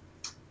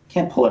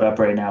 Can't pull it up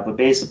right now, but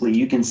basically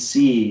you can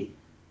see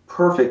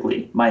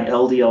perfectly my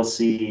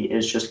LDL-C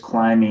is just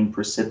climbing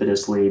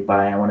precipitously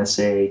by, I want to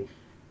say,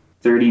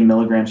 30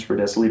 milligrams per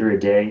deciliter a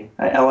day.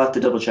 I'll have to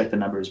double check the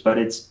numbers, but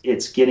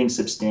it's getting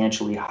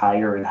substantially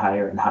higher and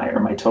higher and higher,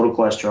 my total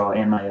cholesterol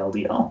and my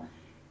LDL.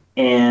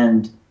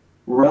 And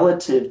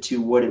relative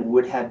to what it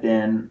would have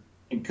been,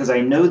 because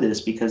I know this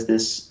because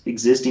this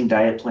existing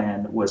diet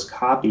plan was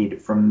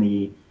copied from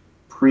the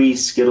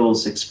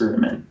pre-Skittles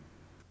experiment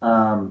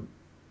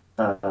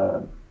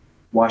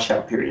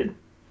washout period.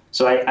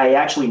 So I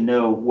actually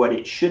know what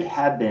it should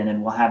have been,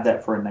 and we'll have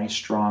that for a nice,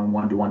 strong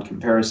one-to-one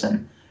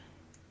comparison.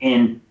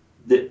 And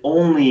the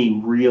only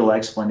real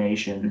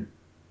explanation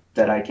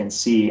that I can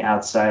see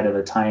outside of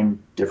a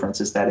time difference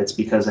is that it's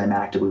because I'm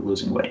actively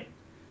losing weight.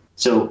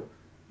 So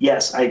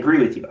yes, I agree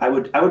with you. I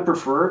would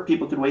prefer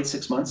people could wait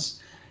 6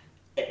 months.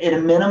 At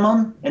a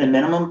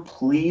minimum,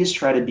 please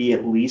try to be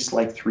at least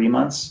like 3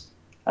 months.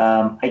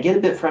 I get a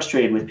bit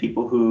frustrated with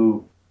people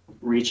who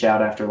reach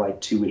out after like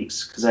 2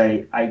 weeks because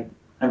I'm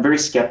very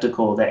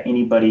skeptical that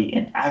anybody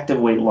in active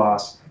weight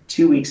loss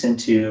 2 weeks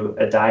into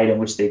a diet in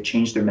which they've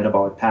changed their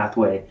metabolic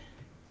pathway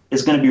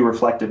is going to be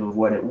reflective of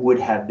what it would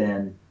have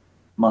been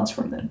months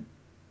from then.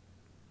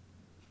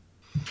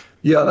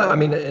 Yeah,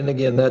 and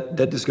again,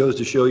 that just goes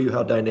to show you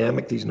how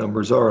dynamic these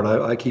numbers are. And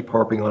I keep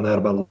harping on that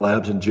about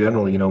labs in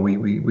general.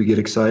 We get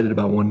excited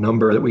about one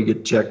number that we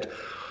get checked,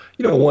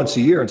 once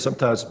a year. And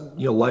sometimes,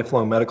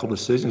 lifelong medical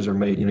decisions are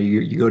made.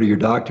 You go to your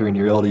doctor and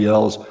your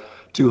LDL's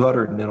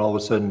 200, and then all of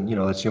a sudden,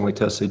 that's the only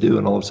test they do.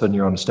 And all of a sudden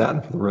you're on a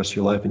statin for the rest of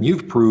your life. And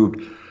you've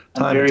proved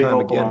time and time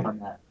again. On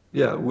that.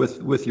 Yeah,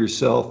 with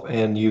yourself,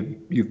 and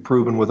you've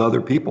proven with other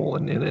people,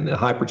 and a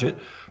high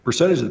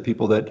percentage of the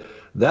people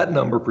that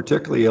number,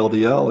 particularly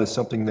LDL, is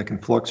something that can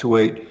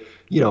fluctuate,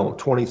 20,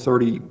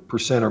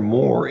 30% or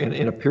more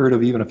in a period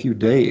of even a few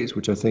days,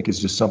 which I think is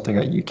just something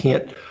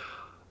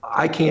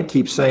I can't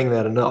keep saying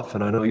that enough.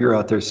 And I know you're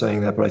out there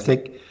saying that, but I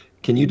think,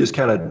 can you just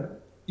kind of,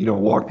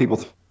 walk people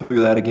through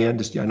that again?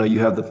 I know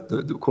you have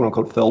the quote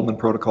unquote Feldman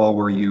protocol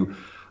where you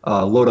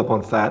load up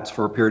on fats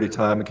for a period of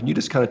time. And can you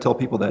just kind of tell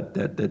people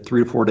that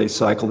 3 to 4 day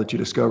cycle that you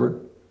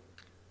discovered?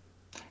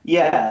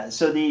 Yeah.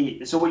 So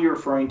what you're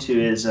referring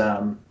to is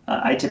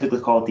I typically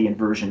call it the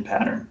inversion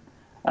pattern.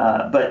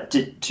 But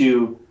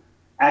to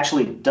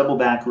actually double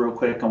back real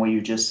quick on what you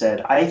just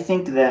said, I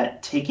think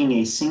that taking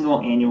a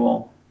single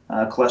annual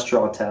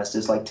cholesterol test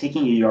is like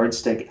taking a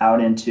yardstick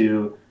out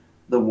into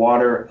the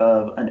water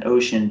of an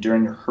ocean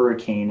during a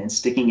hurricane and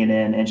sticking it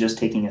in and just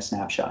taking a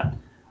snapshot.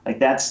 Like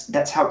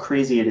that's how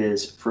crazy it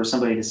is for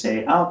somebody to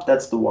say, oh,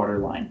 that's the water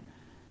line.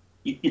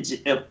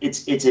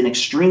 It's an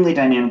extremely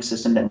dynamic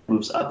system that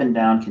moves up and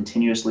down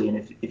continuously.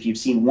 And if you've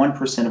seen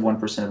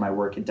 1% of my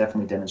work, it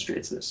definitely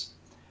demonstrates this.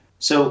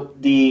 So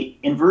the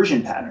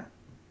inversion pattern,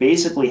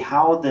 basically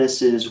how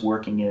this is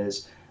working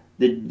is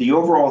the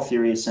overall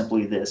theory is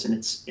simply this, and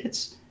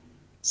it's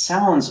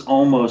sounds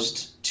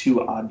almost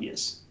too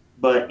obvious,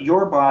 but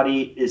your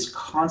body is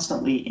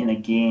constantly in a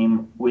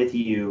game with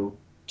you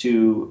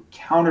to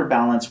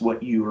counterbalance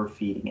what you are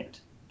feeding it.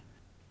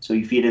 So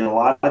you feed it a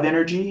lot of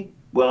energy,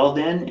 well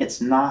then it's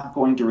not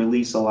going to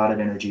release a lot of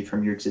energy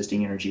from your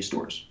existing energy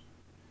stores.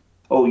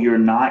 Oh, you're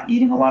not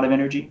eating a lot of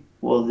energy?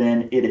 Well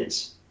then it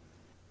is.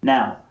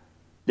 Now,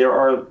 there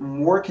are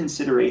more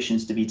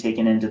considerations to be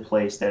taken into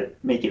place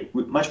that make it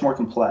much more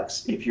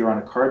complex if you're on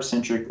a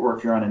carb-centric or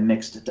if you're on a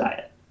mixed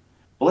diet.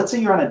 But let's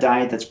say you're on a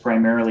diet that's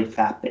primarily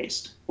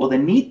fat-based. Well, the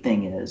neat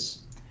thing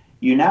is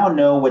you now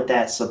know what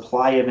that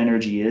supply of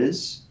energy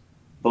is,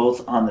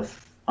 both on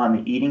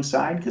the eating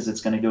side, because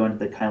it's going to go into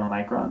the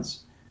chylomicrons,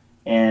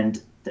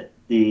 and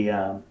the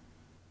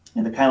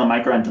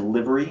chylomicron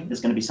delivery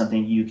is going to be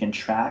something you can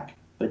track,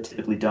 but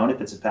typically don't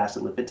if it's a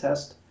fasted lipid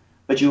test.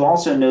 But you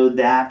also know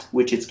that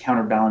which it's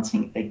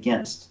counterbalancing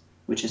against,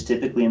 which is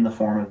typically in the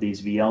form of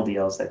these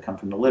VLDLs that come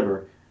from the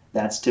liver.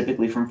 That's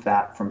typically from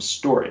fat from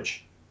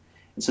storage.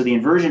 And so the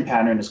inversion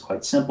pattern is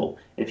quite simple.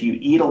 If you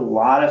eat a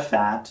lot of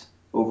fat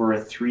over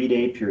a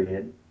 3-day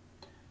period,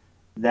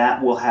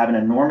 that will have an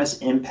enormous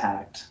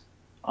impact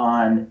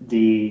on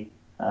the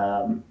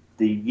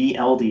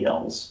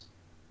VLDLs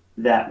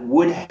that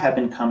would have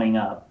been coming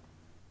up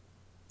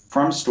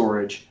from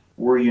storage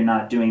were you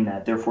not doing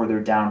that. Therefore,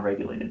 they're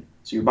downregulated.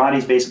 So your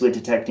body's basically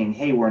detecting,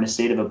 hey, we're in a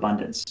state of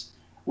abundance.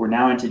 We're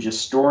now into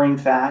just storing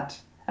fat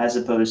as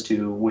opposed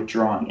to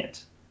withdrawing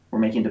it. We're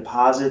making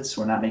deposits,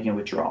 we're not making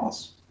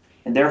withdrawals.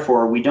 And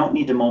therefore, we don't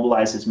need to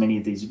mobilize as many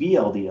of these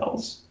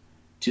VLDLs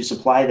to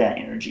supply that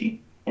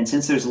energy. And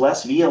since there's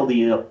less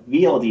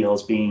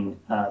VLDLs being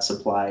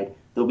supplied,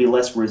 there'll be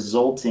less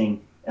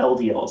resulting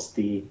LDLs,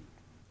 the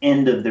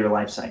end of their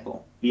life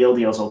cycle.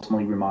 VLDLs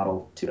ultimately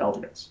remodel to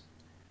LDLs.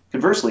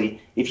 Conversely,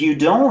 if you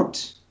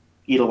don't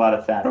eat a lot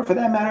of fat, or for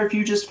that matter, if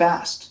you just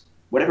fast,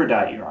 whatever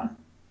diet you're on,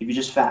 if you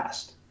just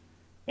fast,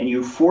 and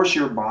you force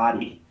your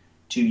body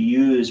to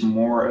use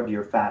more of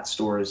your fat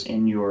stores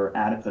in your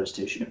adipose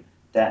tissue,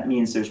 that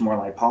means there's more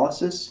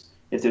lipolysis.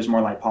 If there's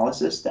more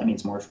lipolysis, that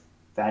means more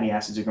fatty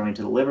acids are going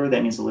to the liver.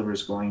 That means the liver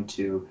is going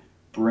to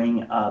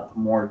bring up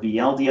more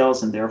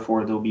VLDLs, and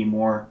therefore there'll be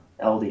more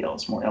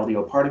LDLs, more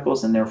LDL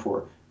particles, and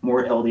therefore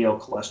more LDL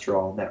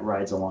cholesterol that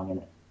rides along in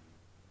it.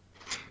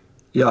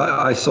 Yeah,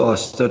 I saw a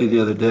study the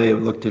other day. It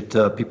looked at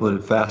people that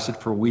had fasted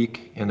for a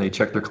week and they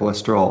checked their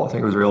cholesterol. I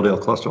think it was their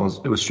LDL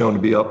cholesterol. It was shown to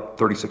be up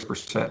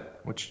 36%,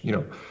 which,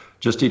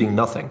 just eating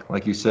nothing,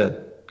 like you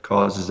said,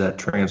 causes that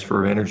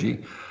transfer of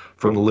energy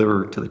from the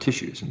liver to the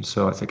tissues. And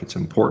so I think it's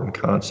an important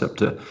concept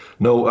to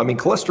know. I mean,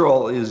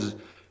 cholesterol is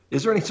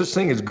there any such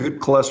thing as good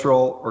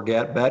cholesterol or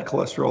bad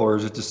cholesterol, or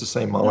is it just the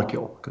same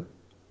molecule?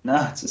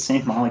 No, it's the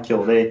same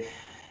molecule.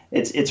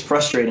 It's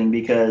frustrating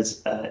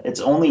because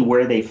it's only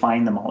where they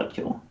find the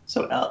molecule.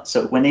 So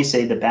when they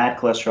say the bad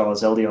cholesterol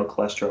is LDL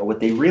cholesterol,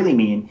 what they really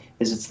mean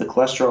is it's the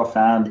cholesterol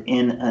found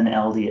in an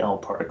LDL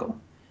particle.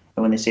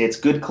 And when they say it's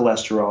good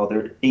cholesterol,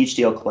 they're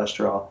HDL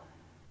cholesterol,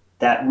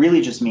 that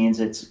really just means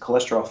it's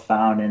cholesterol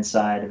found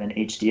inside of an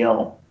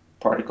HDL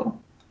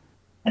particle.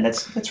 And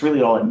that's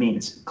really all it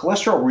means.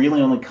 Cholesterol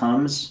really only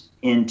comes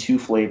in 2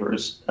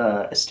 flavors,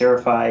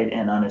 esterified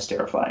and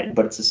unesterified,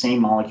 but it's the same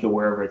molecule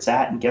wherever it's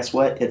at. And guess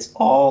what? It's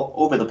all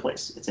over the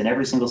place. It's in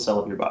every single cell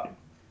of your body.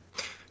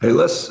 Hey,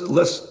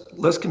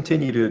 let's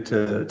continue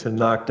to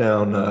knock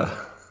down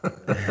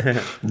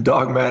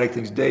dogmatic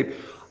things, Dave.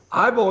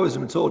 I've always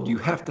been told you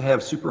have to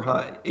have super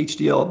high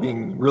HDL.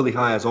 Being really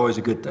high is always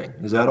a good thing.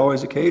 Is that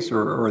always the case,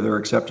 or are there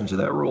exceptions to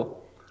that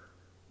rule?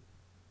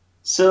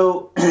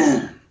 So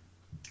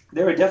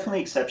there are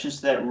definitely exceptions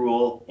to that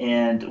rule,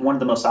 and one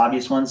of the most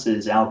obvious ones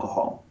is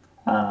alcohol.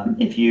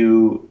 If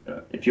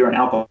you're an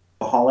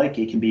alcoholic,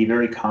 it can be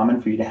very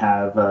common for you to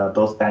have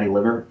both fatty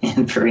liver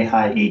and very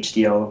high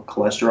HDL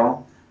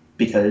cholesterol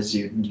because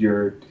you've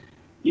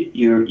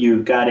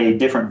got a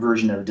different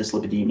version of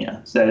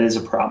dyslipidemia. So that is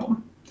a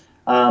problem.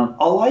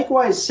 I'll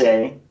likewise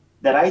say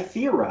that I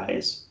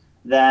theorize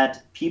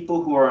that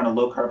people who are on a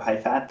low-carb,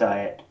 high-fat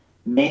diet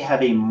may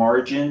have a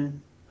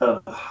margin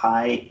of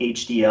high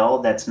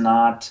HDL that's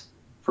not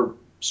for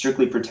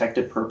strictly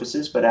protective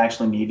purposes, but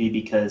actually maybe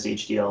because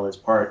HDL is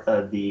part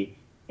of the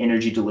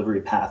energy delivery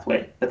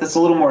pathway. But that's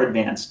a little more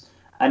advanced.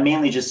 I'm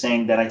mainly just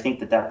saying that I think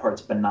that that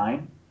part's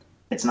benign.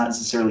 It's not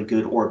necessarily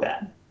good or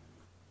bad.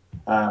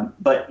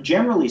 But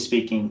generally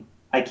speaking,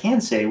 I can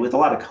say with a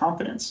lot of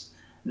confidence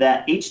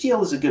that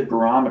HDL is a good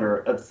barometer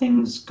of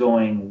things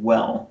going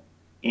well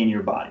in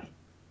your body.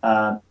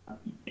 Uh,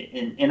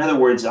 in other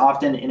words,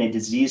 often in a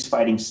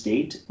disease-fighting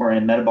state or in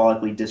a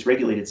metabolically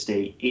dysregulated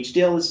state,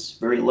 HDL is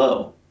very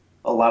low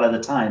a lot of the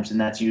times, and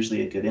that's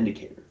usually a good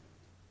indicator.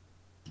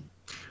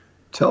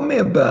 Tell me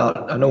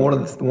about, I know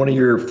one of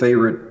your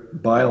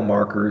favorite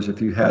biomarkers,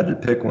 if you had to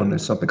pick one,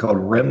 is something called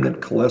remnant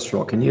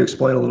cholesterol. Can you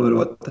explain a little bit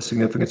about the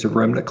significance of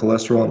remnant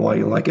cholesterol and why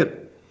you like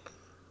it?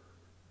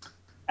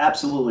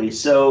 Absolutely.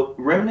 So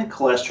remnant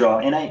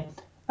cholesterol, and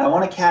I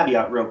want to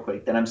caveat real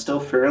quick that I'm still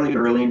fairly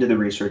early into the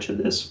research of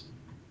this,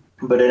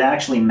 but it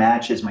actually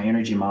matches my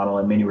energy model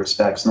in many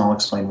respects, and I'll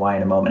explain why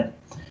in a moment.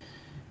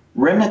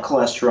 Remnant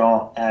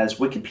cholesterol, as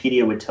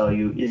Wikipedia would tell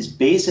you, is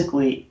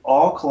basically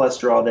all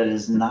cholesterol that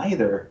is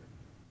neither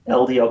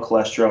LDL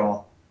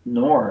cholesterol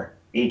nor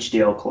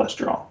HDL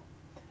cholesterol.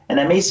 And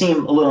that may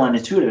seem a little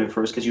unintuitive at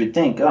first because you would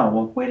think, oh,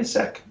 well, wait a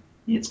sec,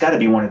 it's got to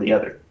be one or the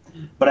other.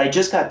 But I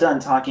just got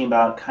done talking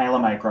about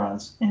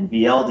chylomicrons and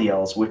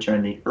VLDLs, which are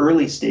in the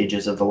early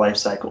stages of the life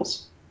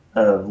cycles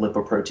of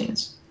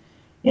lipoproteins.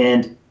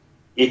 And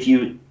if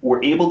you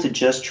were able to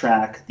just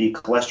track the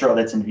cholesterol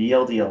that's in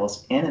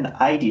VLDLs and in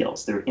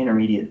IDLs, they're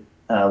intermediate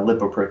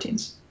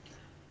lipoproteins,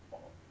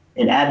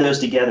 and add those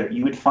together,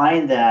 you would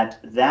find that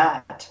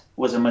that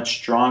was a much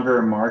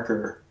stronger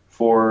marker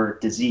for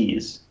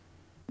disease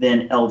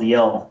than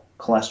LDL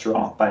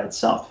cholesterol by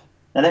itself.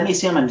 Now that may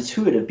seem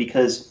intuitive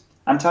because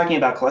I'm talking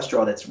about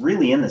cholesterol that's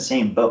really in the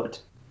same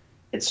boat.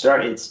 It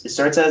starts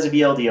as a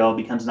VLDL,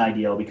 becomes an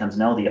IDL, becomes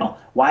an LDL.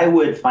 Why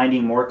would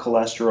finding more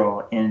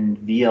cholesterol in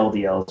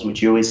VLDLs,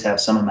 which you always have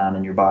some amount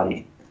in your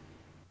body,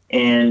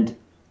 and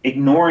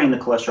ignoring the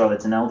cholesterol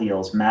that's in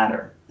LDLs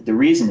matter? The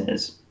reason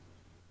is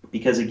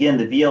because, again,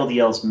 the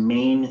VLDL's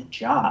main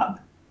job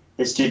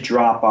is to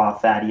drop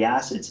off fatty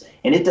acids,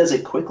 and it does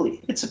it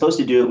quickly. It's supposed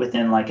to do it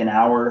within like an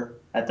hour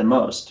at the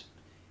most.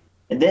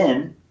 And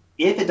then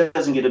if it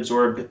doesn't get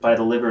absorbed by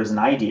the liver as an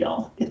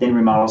IDL, it then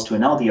remodels to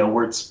an LDL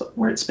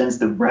where it spends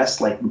the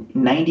rest, like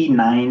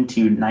 99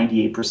 to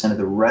 98% of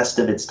the rest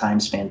of its time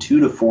span,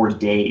 2 to 4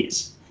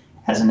 days,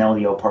 as an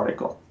LDL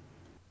particle.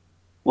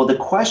 Well, the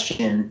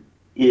question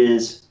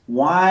is,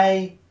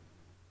 why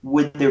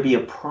would there be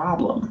a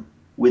problem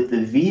with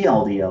the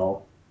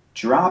VLDL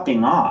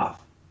dropping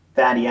off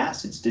fatty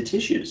acids to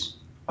tissues?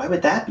 Why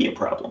would that be a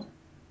problem?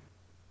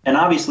 And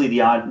obviously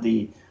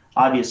the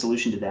obvious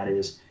solution to that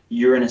is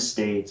you're in a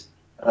state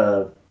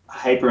of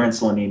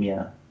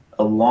hyperinsulinemia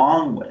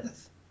along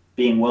with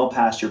being well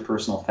past your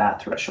personal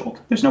fat threshold.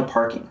 There's no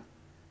parking.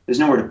 There's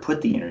nowhere to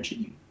put the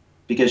energy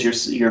because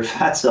your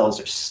fat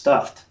cells are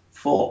stuffed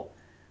full.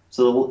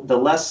 So the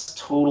less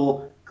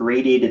total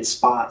gradated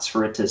spots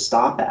for it to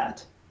stop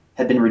at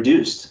have been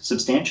reduced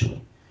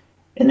substantially.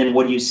 And then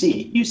what do you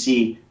see? You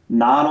see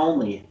not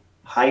only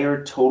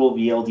higher total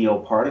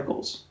VLDL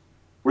particles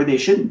where they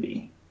shouldn't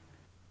be,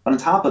 on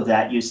top of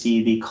that, you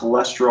see the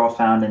cholesterol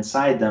found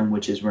inside them,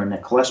 which is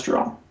remnant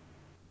cholesterol.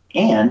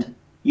 And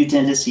you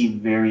tend to see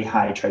very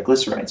high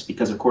triglycerides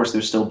because, of course,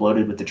 they're still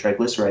bloated with the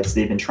triglycerides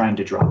they've been trying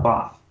to drop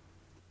off.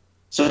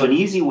 So an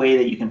easy way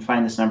that you can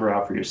find this number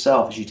out for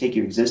yourself is you take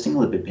your existing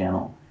lipid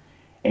panel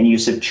and you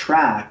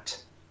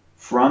subtract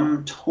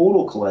from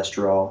total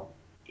cholesterol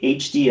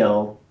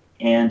HDL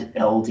and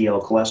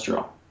LDL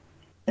cholesterol.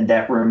 And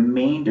that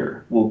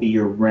remainder will be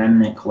your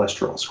remnant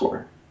cholesterol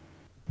score.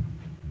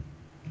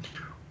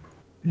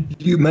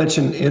 You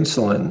mentioned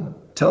insulin.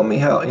 Tell me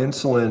how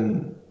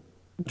insulin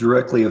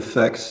directly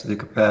affects the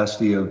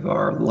capacity of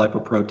our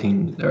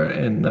lipoprotein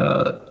and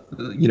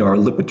our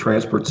lipid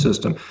transport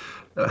system.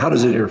 How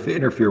does it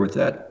interfere with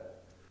that?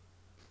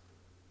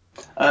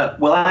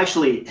 Well,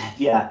 actually,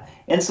 yeah.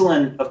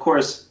 Insulin, of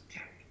course,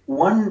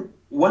 one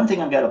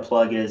thing I've got to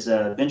plug is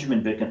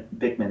Benjamin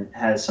Bickman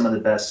has some of the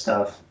best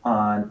stuff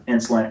on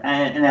insulin,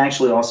 and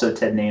actually also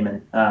Ted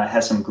Naiman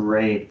has some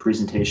great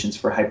presentations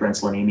for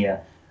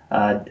hyperinsulinemia.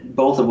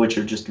 Both of which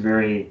are just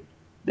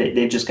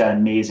they've just got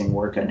amazing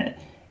work in it.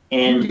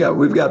 And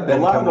we've got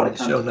Ben coming on the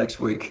show next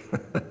week.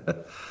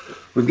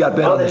 We've got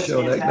Ben on the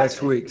show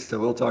next week, so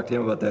we'll talk to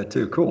him about that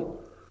too.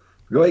 Cool.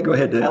 Go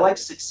ahead, Dave. I like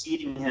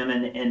succeeding him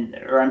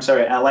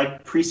I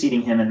like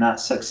preceding him and not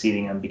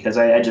succeeding him because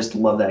I just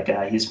love that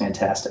guy. He's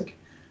fantastic.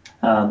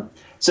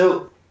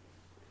 So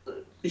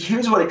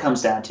here's what it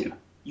comes down to.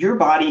 Your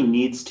body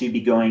needs to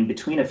be going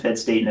between a fed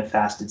state and a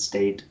fasted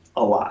state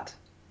a lot.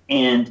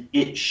 And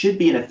it should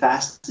be in a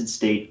fasted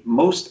state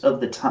most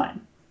of the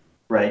time,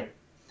 right?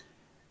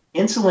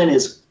 Insulin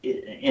is,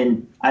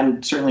 and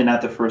I'm certainly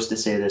not the first to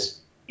say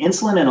this,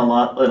 insulin in a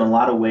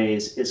lot of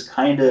ways is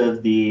kind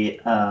of the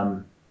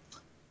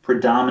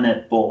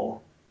predominant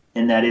bull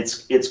in that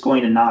it's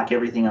going to knock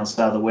everything else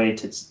out of the way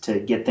to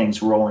get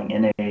things rolling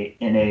in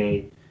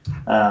a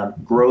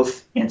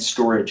growth and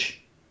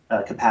storage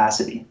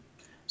capacity.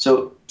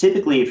 So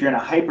typically, if you're in a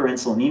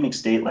hyperinsulinemic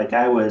state like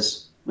I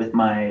was with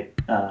my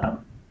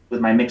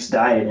mixed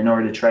diet in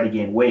order to try to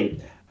gain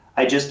weight,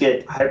 I just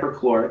get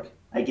hypercaloric.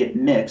 I get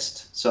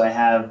mixed, so I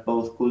have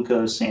both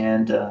glucose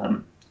and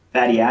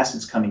fatty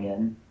acids coming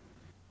in.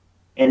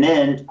 And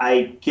then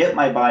I get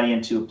my body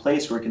into a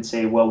place where it can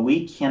say, well,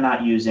 we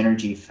cannot use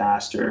energy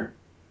faster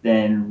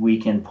than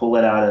we can pull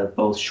it out of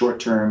both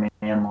short-term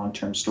and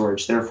long-term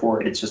storage.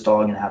 Therefore, it's just all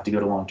going to have to go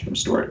to long-term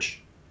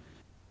storage.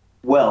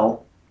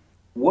 Well,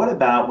 what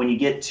about when you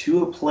get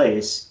to a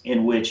place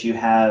in which you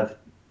have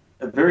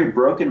a very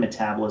broken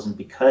metabolism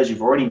because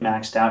you've already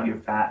maxed out your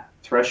fat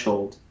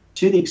threshold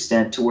to the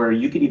extent to where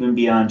you could even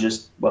be on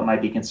just what might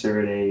be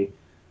considered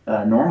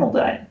a normal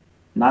diet,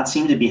 not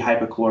seem to be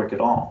hypocaloric at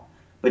all,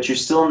 but you're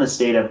still in the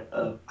state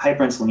of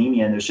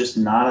hyperinsulinemia, and there's just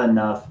not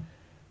enough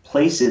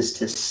places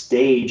to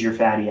stage your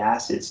fatty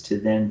acids to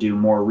then do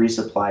more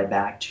resupply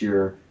back to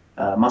your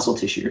muscle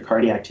tissue, your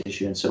cardiac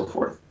tissue, and so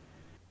forth.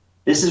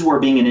 This is where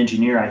being an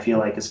engineer, I feel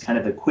like, has kind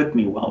of equipped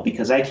me well,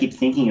 because I keep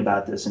thinking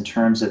about this in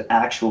terms of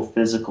actual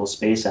physical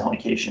space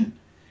allocation.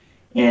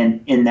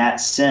 And in that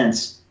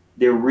sense,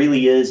 there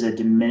really is a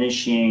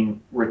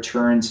diminishing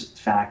returns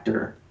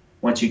factor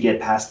once you get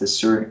past this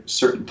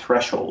certain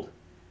threshold,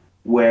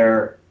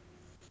 where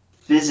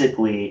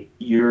physically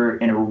you're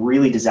in a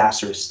really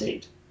disastrous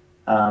state.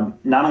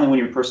 Not only when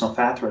your personal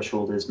fat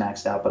threshold is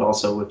maxed out, but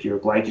also if your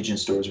glycogen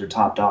stores are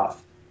topped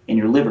off in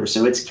your liver.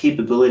 So its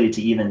capability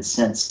to even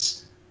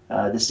sense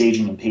the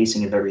staging and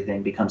pacing of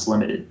everything becomes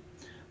limited.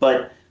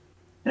 But,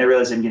 and I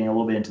realize I'm getting a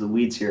little bit into the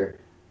weeds here,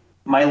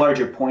 my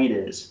larger point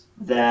is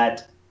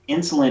that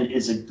insulin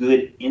is a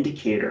good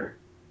indicator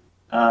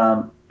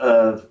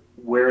of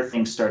where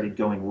things started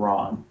going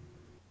wrong,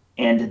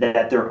 and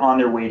that they're on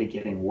their way to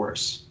getting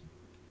worse.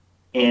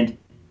 And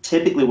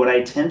typically what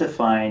I tend to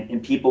find in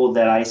people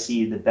that I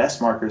see the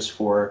best markers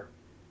for,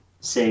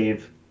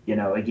 save,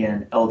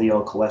 again,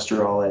 LDL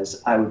cholesterol,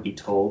 as I would be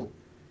told,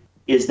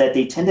 is that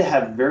they tend to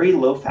have very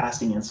low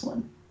fasting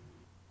insulin,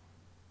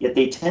 yet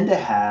they tend to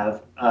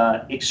have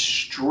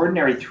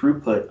extraordinary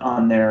throughput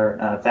on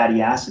their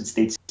fatty acids.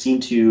 They seem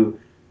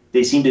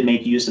to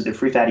make use of their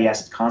free fatty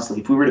acids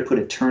constantly. If we were to put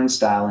a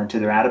turnstile into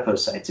their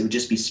adipocytes, it would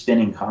just be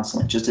spinning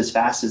constantly. Just as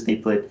fast as they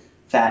put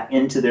fat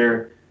into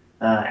their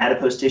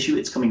adipose tissue,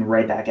 it's coming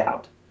right back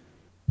out.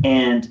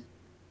 And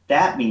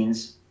that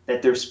means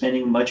that they're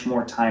spending much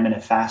more time in a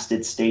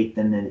fasted state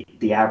than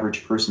the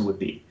average person would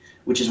be,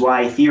 which is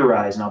why I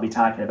theorize, and I'll be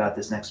talking about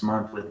this next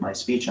month with my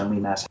speech on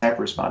lean mass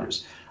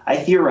hyperresponders. I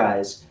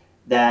theorize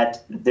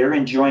that they're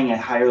enjoying a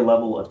higher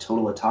level of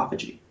total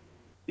autophagy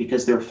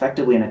because they're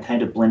effectively in a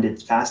kind of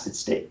blended fasted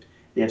state.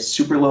 They have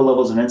super low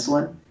levels of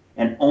insulin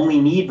and only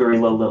need very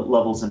low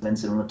levels of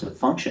insulin to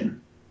function.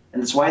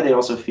 And that's why they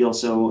also feel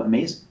so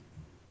amazing.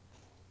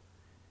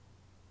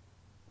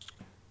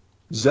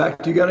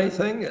 Zach, do you got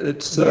anything?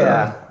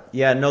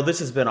 Yeah, no, this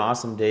has been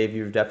awesome, Dave.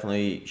 You're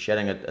definitely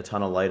shedding a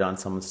ton of light on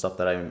some of the stuff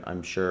that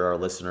I'm sure our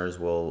listeners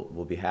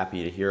will be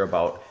happy to hear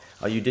about.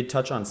 You did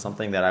touch on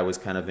something that I was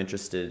kind of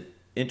interested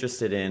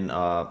in,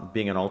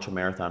 being an ultra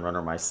marathon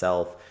runner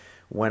myself.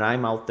 When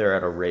I'm out there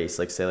at a race,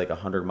 like say like a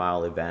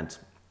 100-mile event,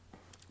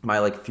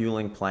 my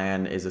fueling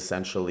plan is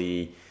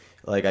essentially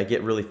I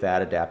get really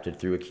fat adapted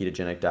through a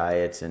ketogenic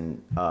diet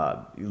and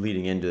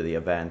leading into the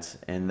event,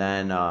 and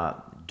then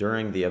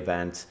during the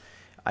event,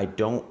 I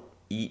don't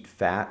eat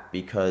fat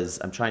because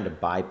I'm trying to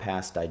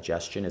bypass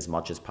digestion as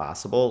much as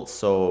possible.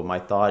 So my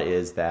thought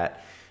is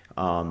that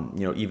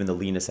even the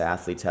leanest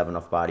athletes have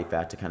enough body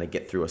fat to kind of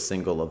get through a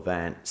single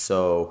event.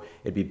 So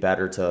it'd be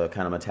better to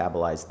kind of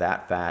metabolize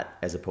that fat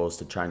as opposed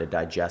to trying to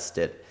digest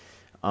it,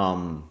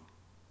 and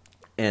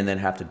then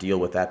have to deal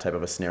with that type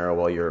of a scenario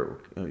while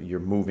you're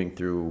moving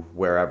through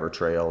wherever,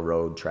 trail,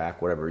 road,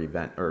 track, whatever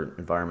event or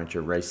environment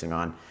you're racing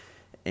on.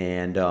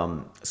 And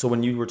so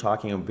when you were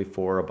talking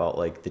before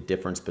about the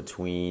difference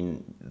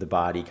between the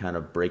body kind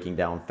of breaking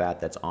down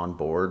fat that's on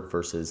board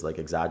versus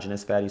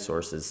exogenous fatty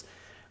sources,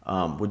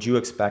 would you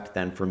expect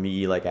then for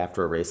me,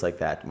 after a race like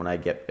that,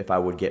 if I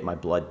would get my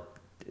blood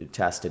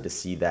tested to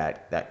see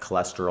that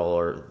cholesterol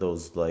or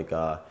those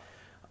the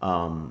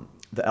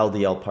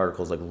LDL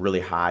particles really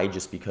high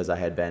just because I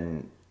had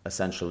been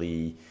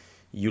essentially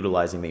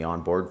utilizing the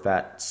onboard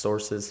fat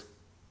sources?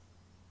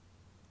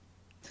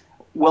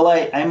 Well,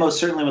 I most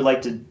certainly would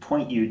like to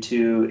point you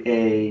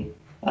to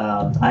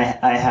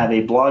I have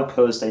a blog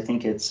post. I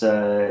think it's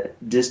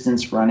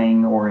distance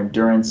running or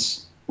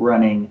endurance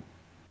running,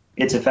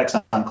 its effects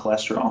on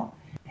cholesterol.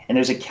 And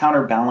there's a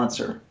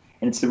counterbalancer.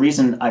 And it's the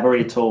reason I've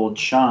already told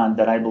Sean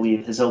that I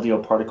believe his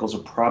LDL particles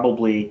are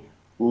probably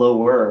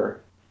lower.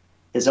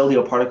 His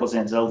LDL particles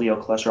and his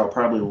LDL cholesterol are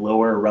probably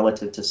lower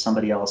relative to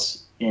somebody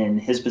else in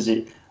his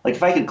position.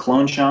 If I could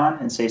clone Sean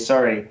and say,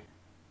 sorry,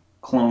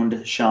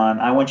 cloned Sean,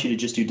 I want you to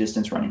just do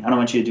distance running. I don't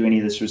want you to do any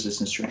of this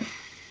resistance training.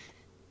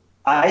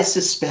 I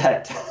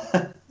suspect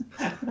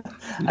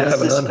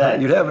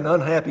you'd have an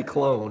unhappy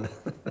clone.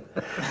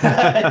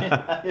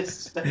 I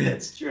suspect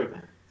that's true.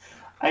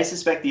 I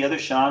suspect the other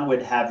Sean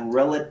would have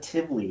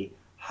relatively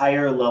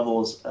higher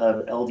levels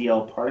of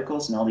LDL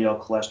particles and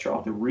LDL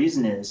cholesterol. The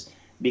reason is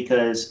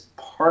because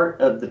part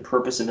of the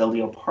purpose of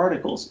LDL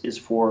particles is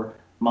for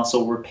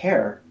muscle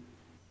repair.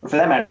 or for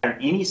that matter,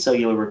 any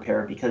cellular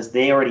repair, because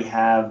they already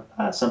have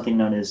something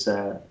known as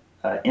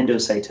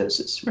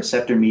endocytosis,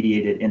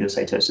 receptor-mediated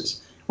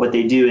endocytosis. What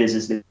they do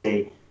is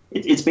that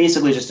it's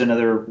basically just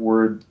another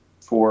word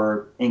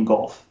for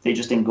engulf. They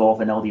just engulf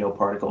an LDL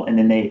particle, and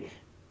then they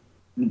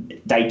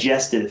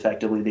digest it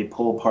effectively. They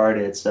pull apart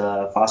its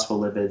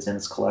phospholipids and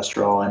its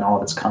cholesterol and all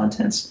of its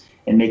contents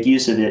and make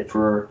use of it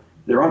for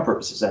their own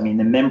purposes. I mean,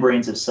 the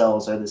membranes of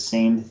cells are the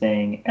same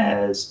thing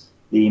as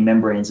the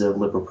membranes of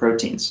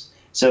lipoproteins.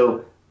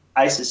 So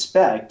I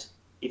suspect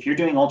if you're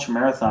doing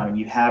ultramarathon and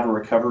you have a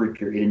recovery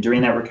period, and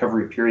during that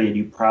recovery period,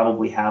 you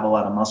probably have a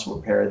lot of muscle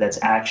repair that's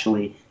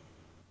actually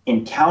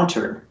in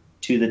counter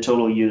to the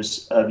total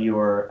use of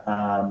your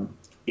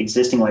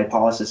existing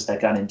lipolysis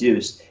that got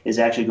induced, is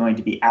actually going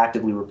to be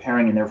actively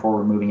repairing and therefore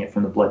removing it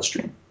from the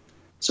bloodstream.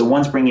 So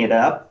one's bringing it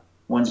up,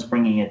 one's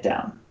bringing it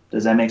down.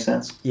 Does that make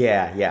sense?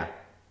 Yeah.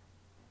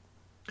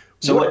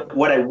 So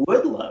what I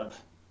would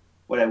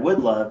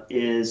love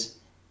is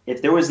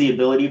if there was the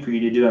ability for you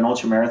to do an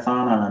ultramarathon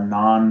on a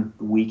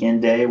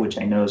non-weekend day, which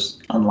I know is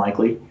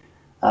unlikely,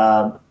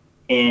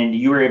 and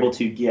you were able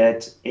to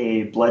get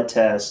a blood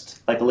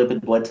test, like a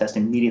lipid blood test,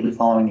 immediately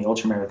following the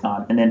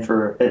ultramarathon, and then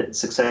for a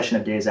succession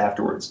of days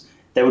afterwards,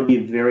 that would be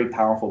a very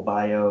powerful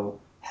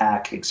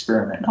biohack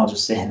experiment. I'll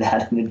just say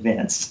that in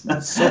advance.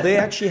 So they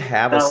actually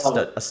have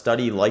a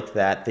study like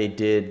that.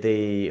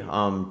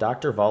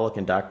 Dr. Volek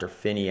and Dr.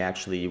 Finney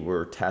actually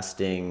were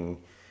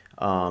testing,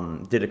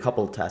 did a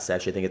couple of tests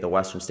actually, I think at the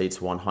Western States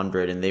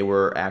 100, and they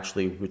were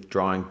actually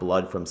withdrawing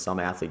blood from some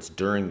athletes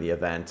during the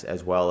event,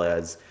 as well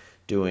as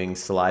doing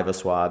saliva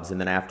swabs, and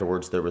then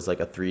afterwards there was like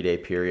a 3-day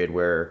period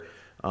where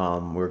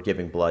we're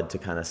giving blood to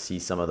kind of see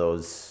some of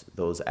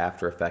those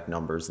after effect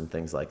numbers and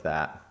things like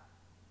that.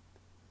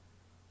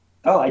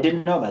 Oh, I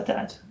didn't know about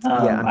that.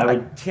 I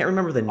can't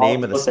remember the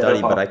name of the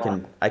study, but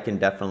I can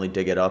definitely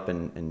dig it up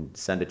and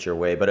send it your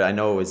way. But I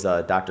know it was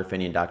Dr.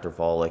 Finney and Dr.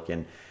 Volek,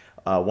 and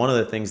one of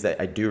the things that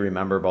I do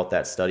remember about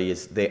that study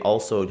is they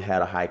also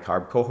had a high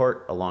carb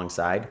cohort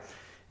alongside.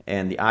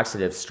 And the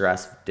oxidative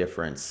stress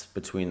difference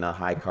between the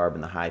high carb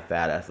and the high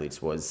fat athletes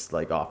was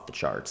like off the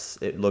charts.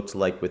 It looked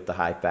like with the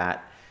high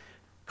fat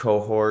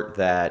cohort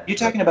that... You're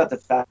talking about the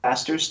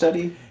FASTER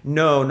study?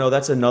 No,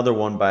 that's another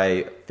one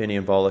by Finney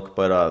and Volek,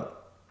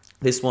 but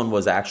this one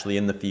was actually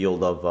in the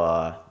field of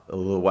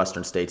the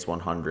Western States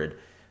 100.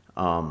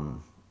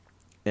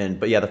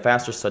 But yeah, the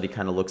FASTER study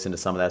kind of looks into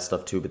some of that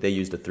stuff too, but they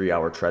used a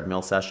 3-hour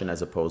treadmill session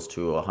as opposed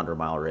to a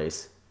 100-mile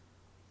race.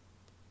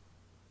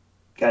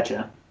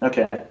 Gotcha.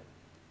 Okay.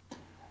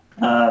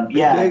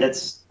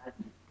 That's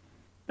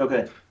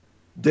okay.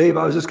 Dave,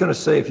 I was just going to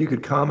say, if you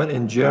could comment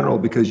in general,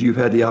 because you've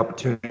had the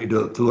opportunity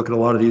to look at a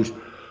lot of these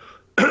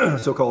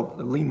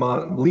so-called lean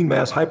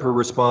mass hyper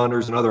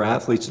responders and other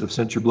athletes that have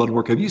sent your blood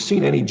work. Have you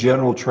seen any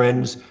general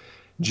trends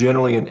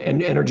generally in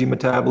energy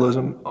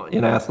metabolism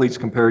in athletes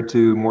compared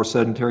to more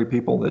sedentary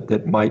people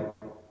that might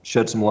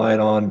shed some light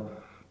on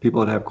people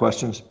that have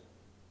questions?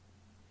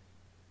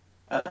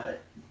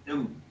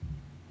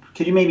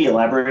 Could you maybe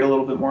elaborate a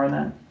little bit more on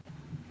that?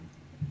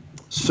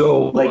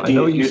 So, like,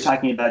 you're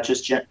talking about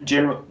just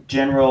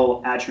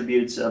general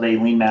attributes of a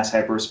lean mass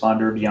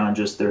hyperresponder beyond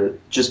just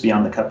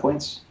beyond the cut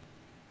points?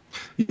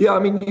 Yeah, I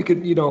mean, you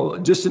could,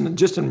 just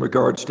in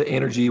regards to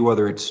energy,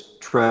 whether it's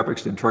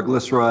traffics and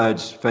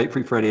triglycerides,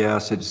 free fatty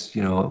acids,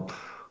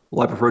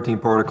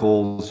 lipoprotein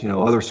particles,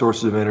 other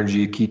sources of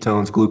energy,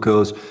 ketones,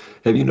 glucose.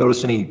 Have you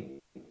noticed any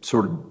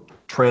sort of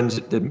trends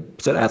that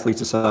set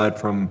athletes aside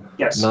from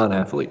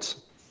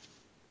non-athletes?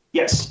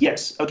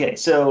 Yes. Okay,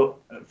 so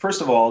first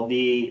of all,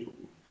 the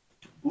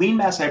lean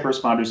mass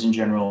hyperresponders in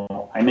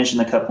general, I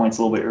mentioned the cut points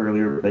a little bit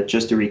earlier, but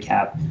just to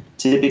recap,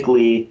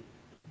 typically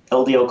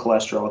LDL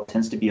cholesterol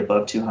tends to be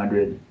above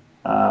 200.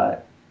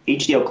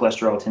 HDL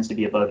cholesterol tends to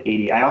be above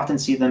 80. I often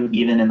see them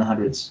even in the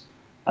hundreds.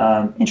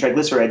 And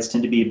triglycerides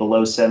tend to be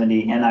below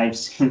 70, and I've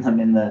seen them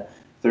in the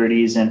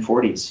 30s and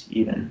 40s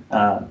even,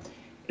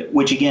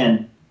 which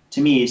again, to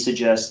me,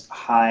 suggests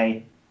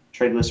high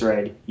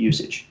triglyceride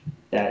usage,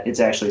 that it's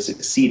actually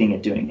succeeding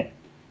at doing it.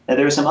 Now,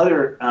 there are some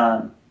other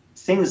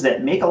things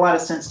that make a lot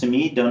of sense to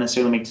me, don't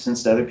necessarily make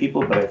sense to other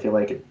people, but I feel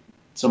like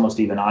it's almost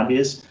even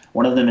obvious.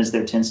 One of them is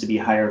there tends to be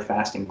higher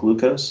fasting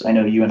glucose. I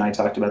know you and I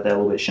talked about that a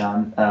little bit,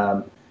 Sean.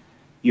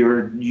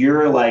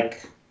 You're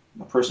like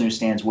a person who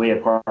stands way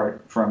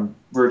apart from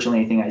virtually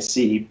anything I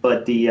see,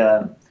 but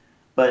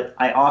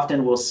I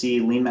often will see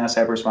lean mass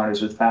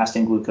hyperresponders with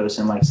fasting glucose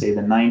in, like, say,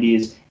 the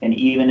 90s and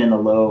even in the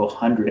low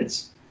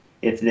hundreds.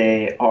 If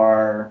they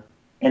are,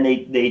 and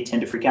they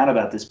tend to freak out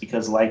about this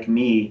because, like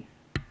me,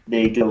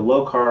 they go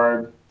low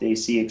carb, they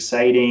see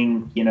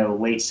exciting,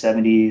 late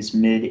 70s,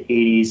 mid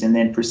 80s, and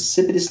then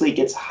precipitously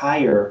gets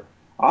higher,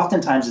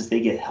 oftentimes as they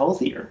get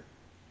healthier.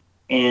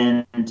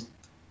 And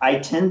I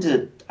tend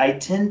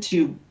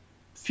to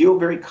feel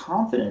very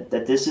confident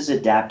that this is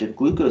adaptive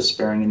glucose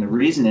sparing, and the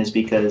reason is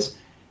because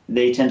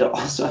they tend to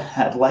also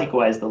have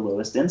likewise the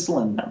lowest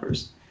insulin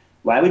numbers.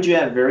 Why would you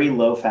have very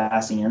low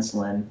fasting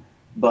insulin,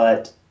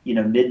 but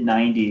mid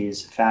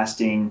 90s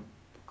fasting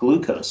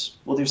glucose?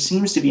 Well, there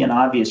seems to be an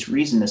obvious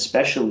reason,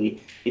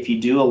 especially if you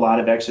do a lot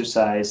of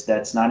exercise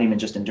that's not even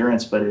just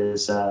endurance, but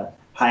is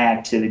high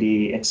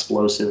activity,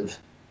 explosive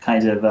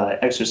kinds of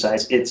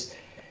exercise.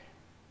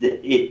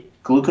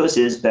 Glucose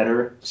is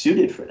better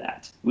suited for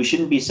that. We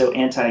shouldn't be so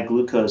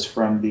anti-glucose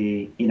from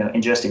the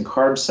ingesting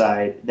carb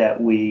side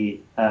that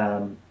we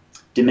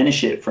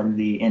diminish it from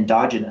the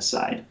endogenous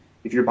side.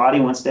 If your body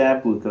wants to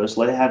have glucose,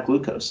 let it have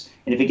glucose.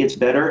 And if it gets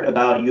better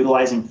about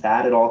utilizing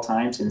fat at all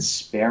times and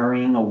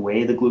sparing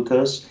away the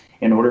glucose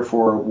in order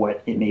for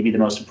what it may be the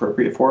most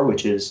appropriate for,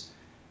 which is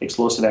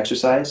explosive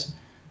exercise,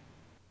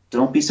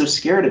 don't be so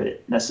scared of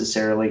it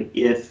necessarily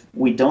if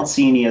we don't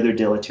see any other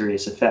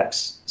deleterious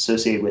effects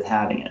associated with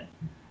having it.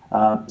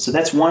 So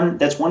that's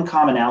one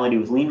commonality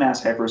with lean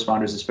mass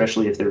hyperresponders,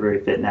 especially if they're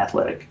very fit and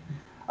athletic.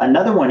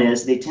 Another one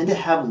is they tend to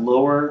have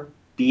lower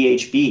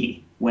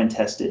BHB when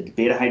tested,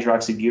 beta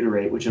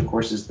hydroxybutyrate, which of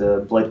course is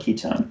the blood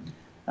ketone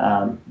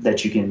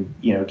that you can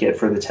get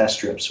for the test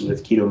strips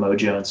with Keto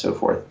Mojo and so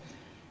forth.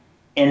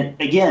 And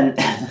again,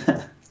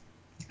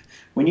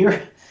 when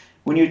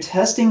you're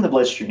testing the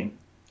bloodstream,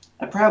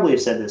 I probably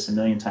have said this a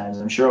million times.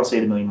 I'm sure I'll say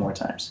it a million more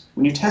times.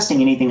 When you're testing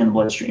anything in the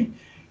bloodstream,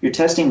 you're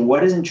testing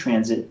what is in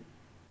transit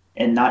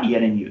and not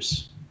yet in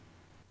use.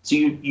 So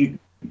you're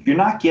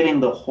not getting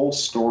the whole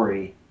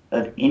story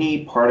of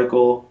any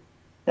particle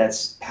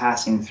that's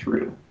passing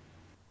through.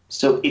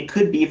 So it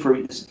could be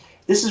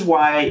this is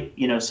why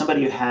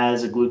somebody who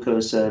has a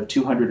glucose of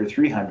 200 or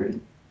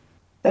 300,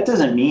 that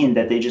doesn't mean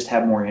that they just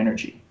have more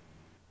energy.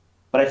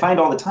 But I find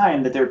all the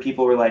time that there are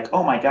people who are like,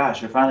 oh my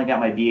gosh, I finally got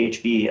my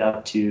BHB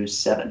up to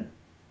 7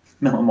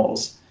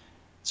 millimoles.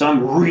 So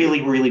I'm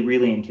really, really,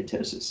 really in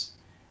ketosis.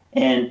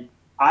 And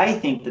I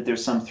think that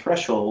there's some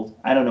threshold,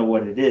 I don't know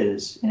what it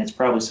is, and it's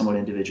probably somewhat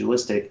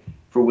individualistic,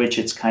 for which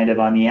it's kind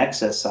of on the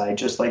excess side,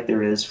 just like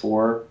there is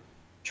for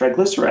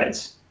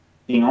triglycerides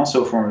being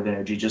also a form of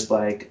energy, just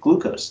like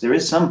glucose. There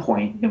is some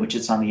point at which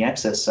it's on the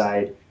excess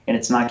side and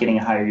it's not getting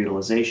a higher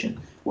utilization.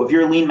 Well, if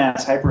you're a lean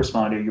mass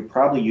hyperresponder, you're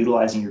probably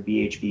utilizing your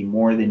BHB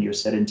more than your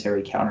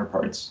sedentary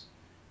counterparts.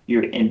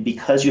 And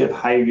because you have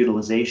higher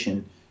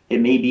utilization, it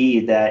may be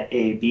that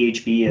a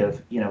BHB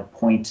of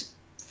 0.5,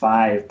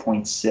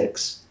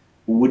 0.6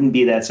 wouldn't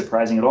be that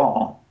surprising at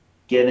all,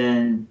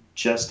 given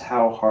just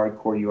how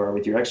hardcore you are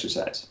with your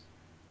exercise.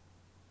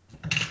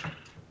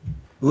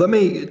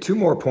 Two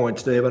more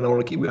points, Dave. I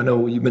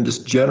know you've been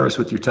just generous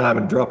with your time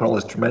and dropping all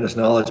this tremendous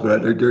knowledge,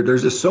 but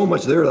there's just so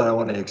much there that I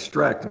want to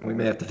extract, and we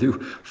may have to do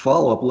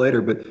follow-up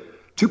later. But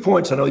 2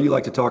 points, I know you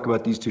like to talk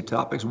about these two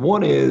topics.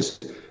 One is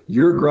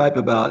your gripe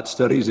about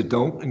studies that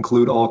don't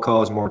include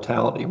all-cause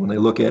mortality when they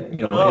look at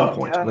endpoints,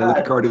 when they look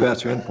at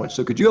cardiovascular endpoints.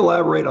 So could you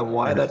elaborate on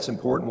why that's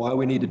important, why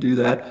we need to do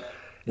that?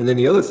 And then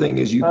the other thing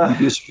is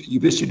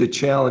you've issued a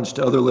challenge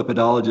to other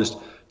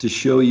lipidologists to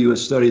show you a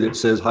study that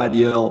says high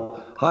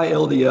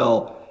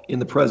LDL in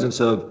the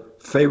presence of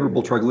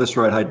favorable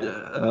triglyceride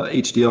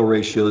HDL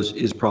ratios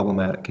is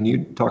problematic. Can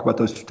you talk about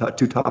those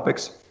two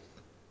topics?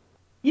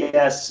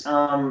 Yes.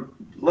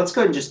 Let's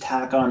go ahead and just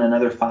tack on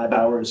another 5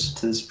 hours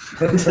to this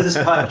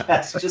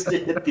podcast just to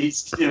hit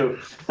these two.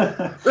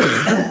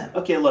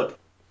 Okay, look.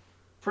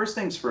 First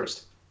things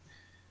first.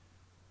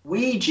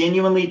 We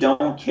genuinely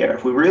don't care.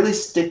 If we really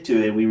stick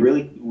to it, we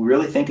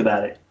really think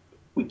about it,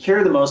 we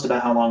care the most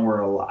about how long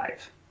we're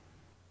alive,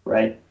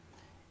 right?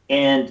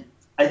 And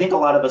I think a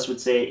lot of us would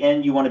say,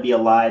 and you want to be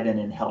alive and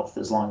in health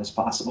as long as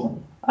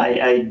possible.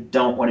 I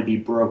don't want to be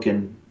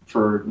broken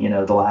for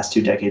the last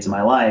 2 decades of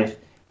my life,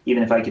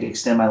 even if I could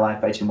extend my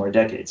life by 2 more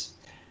decades.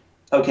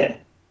 Okay,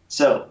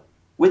 so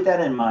with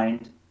that in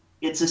mind,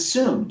 it's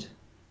assumed,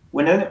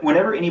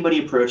 whenever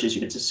anybody approaches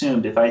you, it's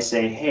assumed if I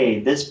say, hey,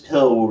 this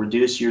pill will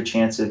reduce your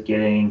chance of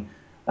getting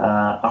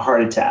a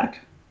heart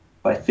attack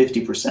by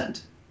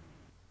 50%.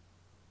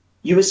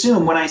 You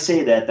assume when I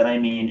say that I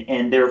mean,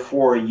 and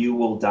therefore you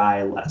will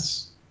die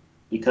less.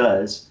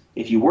 Because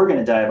if you were going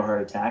to die of a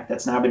heart attack,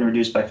 that's now been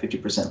reduced by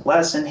 50%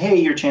 less, and hey,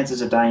 your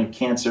chances of dying of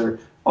cancer,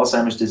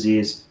 Alzheimer's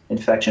disease,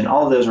 infection,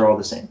 all of those are all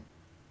the same,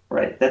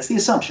 right? That's the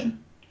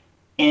assumption.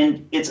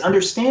 And it's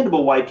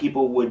understandable why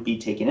people would be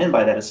taken in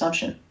by that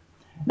assumption.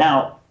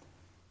 Now,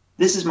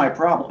 this is my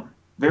problem.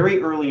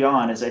 Very early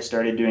on, as I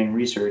started doing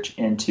research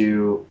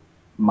into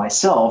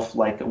myself,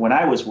 like when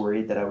I was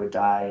worried that I would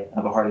die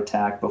of a heart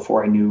attack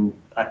before I knew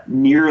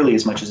nearly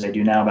as much as I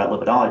do now about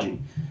lipidology,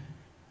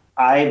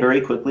 I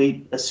very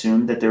quickly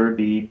assumed that there would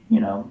be,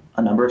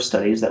 a number of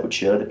studies that would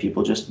show that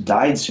people just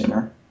died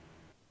sooner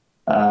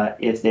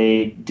if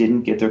they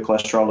didn't get their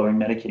cholesterol-lowering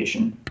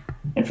medication.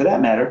 And for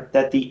that matter,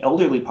 that the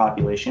elderly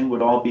population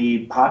would all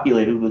be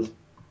populated with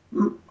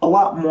a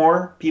lot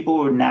more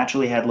people who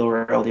naturally had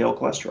lower LDL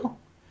cholesterol,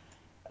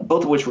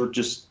 both of which were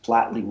just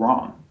flatly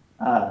wrong.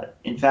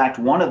 In fact,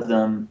 one of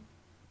them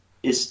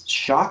is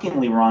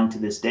shockingly wrong to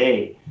this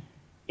day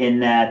in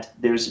that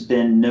there's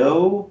been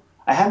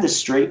I have this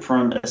straight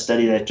from a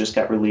study that just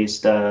got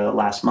released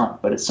last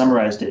month, but it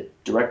summarized it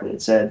directly.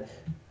 It said,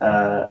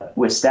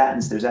 with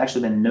statins, there's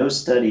actually been no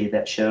study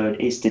that showed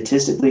a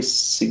statistically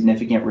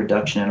significant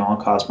reduction in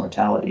all-cause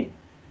mortality,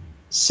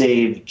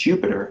 save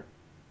Jupiter,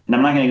 And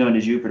I'm not going to go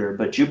into Jupiter,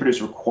 but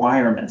Jupiter's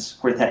requirements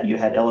were that you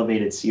had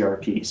elevated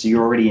CRP, so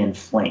you're already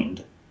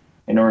inflamed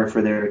in order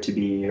for there to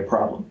be a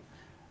problem.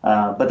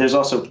 But there's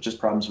also just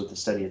problems with the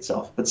study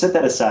itself. But set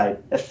that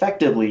aside.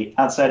 Effectively,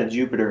 outside of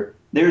Jupiter,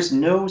 there's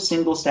no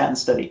single statin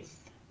study.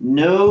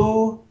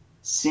 No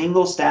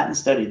single statin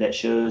study that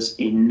shows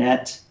a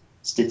net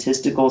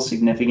statistical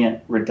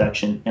significant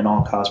reduction in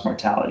all-cause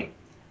mortality.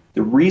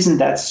 The reason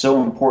that's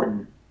so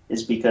important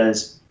is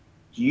because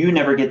you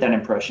never get that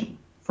impression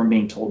from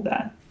being told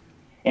that.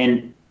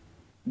 And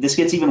this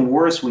gets even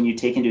worse when you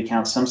take into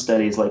account some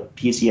studies like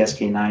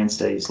PCSK9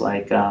 studies,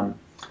 like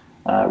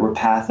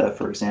Repatha,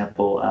 for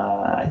example,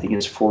 I think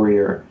it's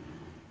Fourier,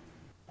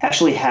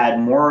 actually had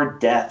more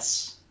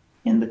deaths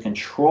in the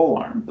control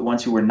arm, the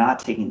ones who were not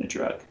taking the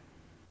drug,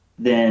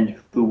 than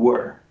who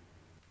were.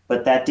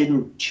 But that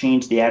didn't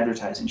change the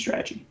advertising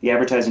strategy. The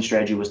advertising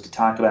strategy was to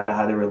talk about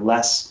how there were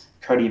less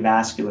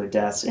cardiovascular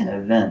deaths and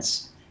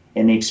events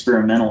in the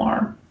experimental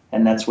arm,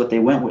 and that's what they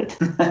went with.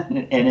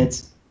 And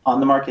it's on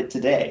the market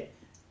today,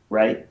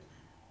 right?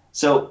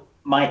 So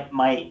my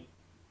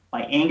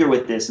anger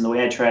with this, and the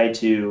way I try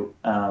to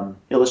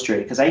illustrate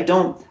it, because I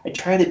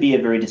try to be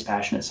a very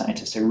dispassionate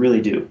scientist, I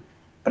really do,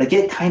 but I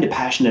get kind of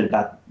passionate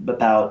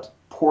about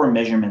poor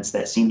measurements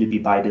that seem to be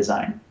by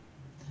design.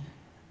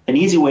 An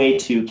easy way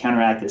to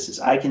counteract this is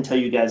I can tell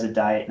you guys a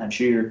diet, and I'm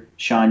sure,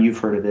 Sean, you've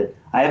heard of it.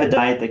 I have a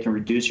diet that can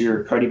reduce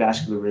your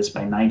cardiovascular risk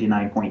by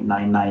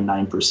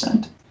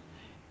 99.999%.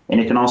 And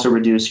it can also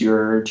reduce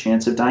your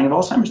chance of dying of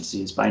Alzheimer's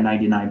disease by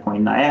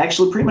 99.9.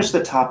 Actually, pretty much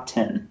the top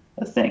 10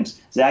 of things.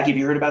 Zach, have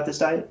you heard about this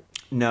diet?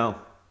 No.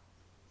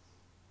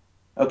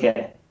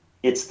 Okay.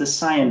 It's the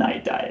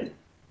cyanide diet.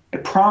 I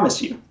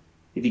promise you,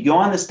 if you go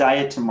on this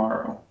diet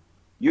tomorrow,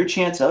 your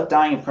chance of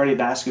dying of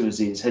cardiovascular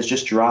disease has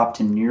just dropped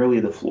to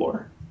nearly the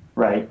floor,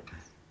 right?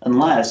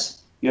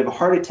 Unless you have a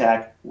heart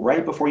attack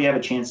right before you have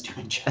a chance to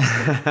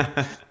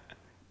ingest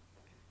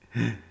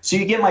it. So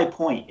you get my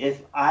point.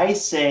 If I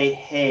say,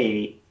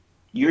 hey,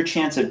 your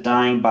chance of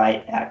dying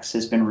by X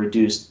has been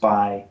reduced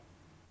by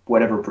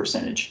whatever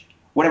percentage,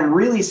 what I'm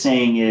really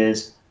saying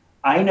is,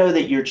 I know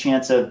that your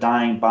chance of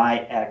dying by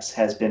X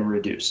has been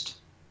reduced.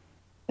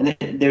 And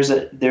there's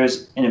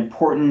an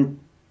important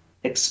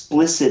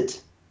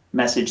explicit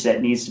message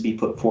that needs to be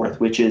put forth,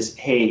 which is,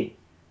 hey,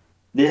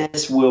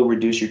 this will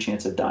reduce your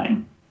chance of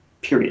dying,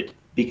 period,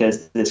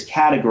 because this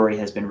category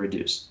has been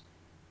reduced.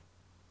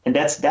 And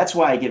that's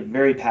why I get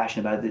very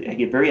passionate about it. I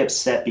get very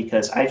upset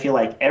because I feel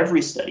like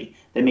every study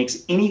that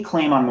makes any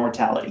claim on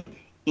mortality,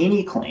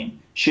 any claim,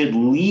 should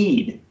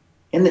lead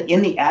in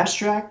the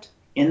abstract,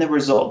 in the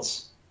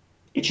results.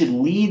 It should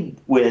lead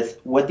with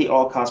what the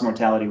all-cause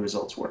mortality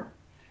results were.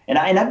 And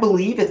I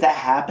believe if that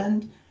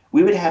happened,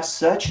 we would have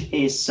such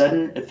a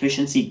sudden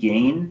efficiency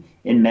gain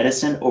in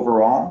medicine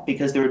overall,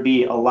 because there would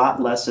be a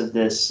lot less of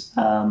this,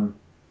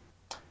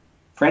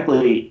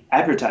 frankly,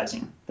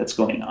 advertising that's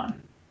going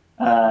on.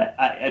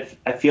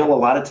 I feel a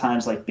lot of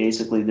times like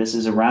basically this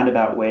is a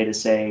roundabout way to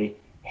say,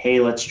 hey,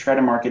 let's try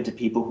to market to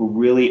people who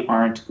really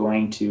aren't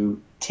going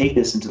to take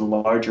this into the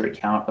larger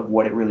account of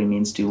what it really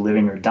means to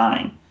living or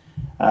dying.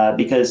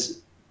 Because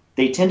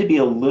they tend to be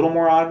a little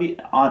more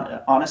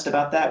honest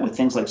about that with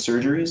things like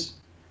surgeries,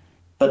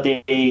 but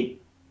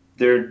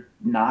they're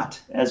not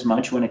as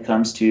much when it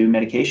comes to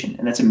medication,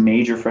 and that's a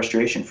major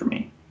frustration for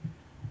me.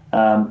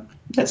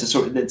 That's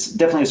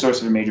definitely a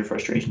source of a major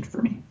frustration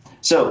for me.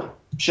 So,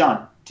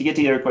 Sean, to get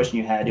to the other question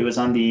you had, it was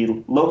on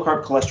the low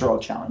carb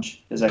cholesterol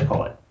challenge, as I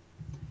call it.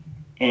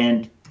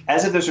 And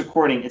as of this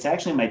recording, it's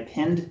actually my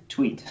pinned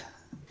tweet.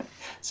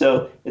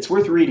 So it's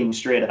worth reading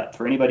straight up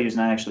for anybody who's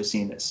not actually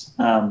seen this.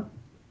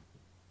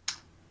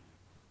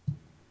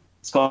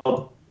 It's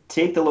called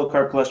Take the Low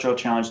Carb Cholesterol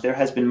Challenge. There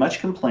has been much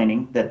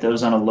complaining that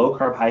those on a low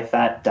carb, high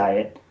fat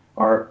diet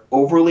are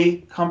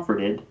overly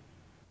comforted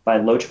by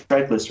low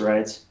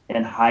triglycerides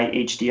and high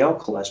HDL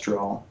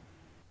cholesterol,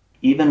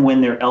 even when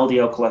their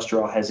LDL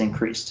cholesterol has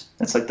increased.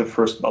 That's like the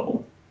first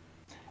bubble.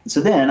 And so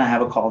then I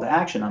have a call to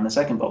action on the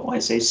second bubble. I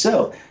say,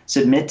 so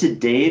submit to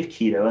Dave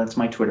Keto, that's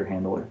my Twitter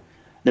handler,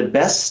 the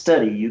best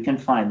study you can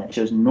find that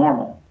shows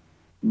normal,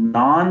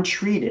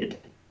 non-treated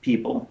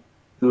people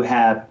who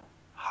have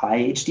high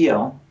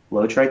HDL,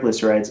 low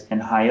triglycerides,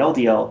 and high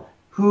LDL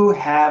who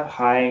have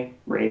high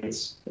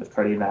rates of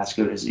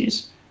cardiovascular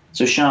disease.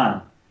 So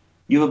Sean,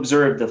 you've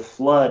observed the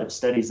flood of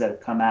studies that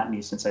have come at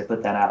me since I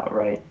put that out,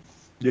 right?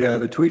 Yeah,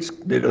 the tweets,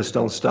 they just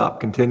don't stop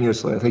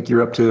continuously. I think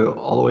you're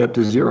all the way up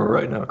to 0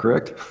 right now,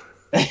 correct?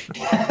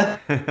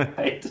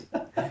 Right.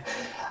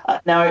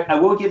 Now, I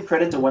will give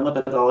credit to one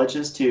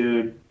lipidologist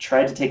who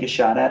tried to take a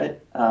shot at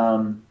it.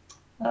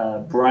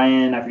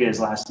 Brian, I forget his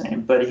last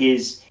name, but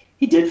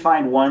he did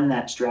find one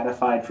that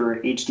stratified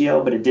for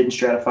HDL, but it didn't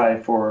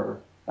stratify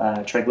for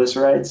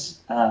triglycerides.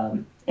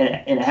 And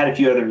it had a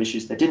few other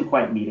issues that didn't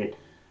quite meet it.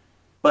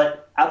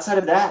 But outside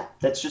of that,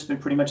 that's just been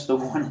pretty much the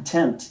one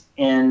attempt.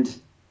 And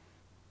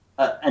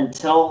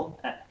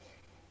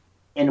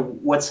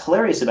what's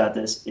hilarious about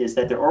this is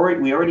that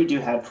we already do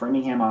have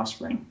Framingham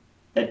offspring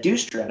that do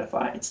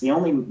stratify. It's the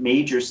only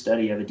major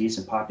study of a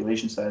decent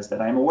population size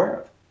that I'm aware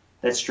of.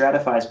 that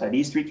stratifies by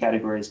these three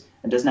categories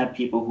and doesn't have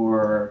people who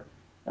are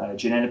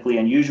genetically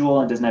unusual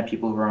and doesn't have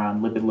people who are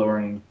on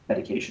lipid-lowering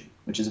medication,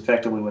 which is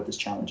effectively what this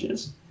challenge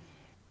is.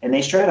 And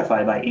they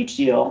stratify by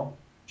HDL,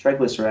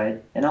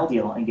 triglyceride, and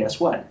LDL. And guess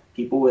what?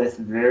 People with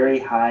very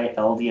high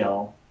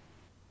LDL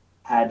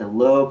had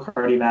low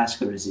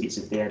cardiovascular disease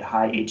if they had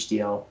high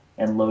HDL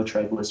and low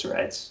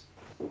triglycerides.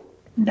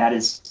 And that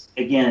is,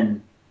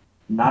 again,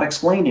 not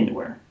explained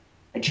anywhere.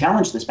 I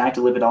challenge this back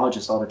to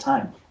lipidologists all the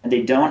time, and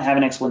they don't have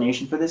an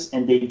explanation for this,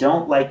 and they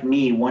don't, like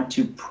me, want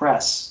to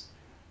press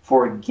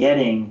for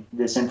getting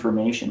this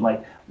information.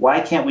 Like, why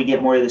can't we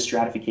get more of this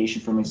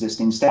stratification from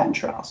existing statin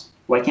trials?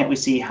 Why can't we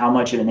see how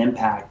much of an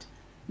impact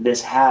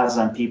this has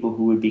on people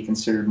who would be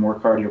considered more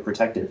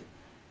cardioprotective?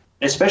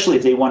 Especially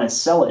if they want to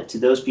sell it to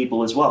those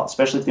people as well,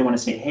 especially if they want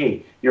to say,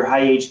 hey, your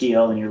high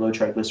HDL and your low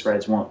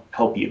triglycerides won't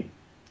help you.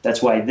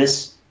 That's why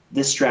this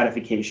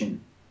stratification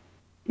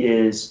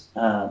is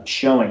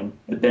showing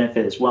a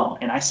benefit as well.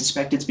 And I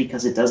suspect it's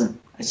because it doesn't.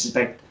 I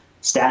suspect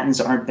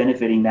statins aren't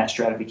benefiting that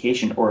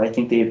stratification, or I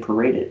think they have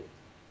paraded.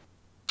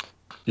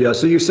 Yeah,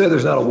 so you say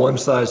there's not a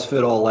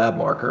one-size-fit-all lab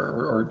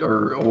marker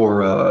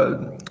or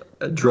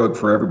a drug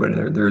for everybody.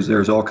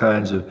 There's all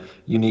kinds of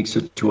unique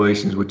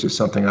situations, which is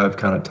something I've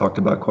kind of talked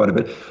about quite a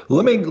bit.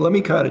 Let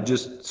me kind of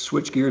just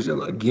switch gears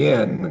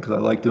again, because I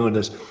like doing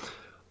this.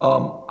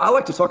 I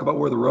like to talk about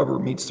where the rubber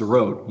meets the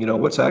road. You know,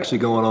 what's actually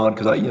going on,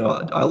 because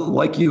I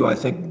like you, I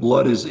think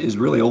blood is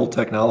really old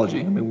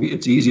technology. I mean,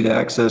 it's easy to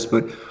access,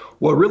 but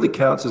what really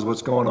counts is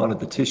what's going on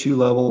at the tissue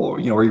level, or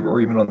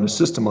even on the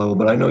system level.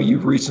 But I know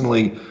you've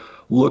recently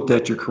looked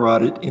at your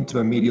carotid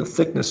intima medial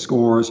thickness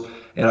scores,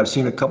 and I've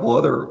seen a couple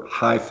other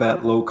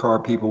high-fat,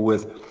 low-carb people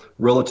with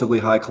relatively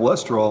high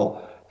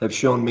cholesterol have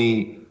shown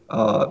me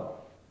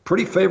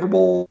pretty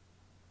favorable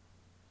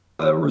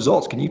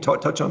results. Can you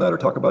touch on that or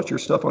talk about your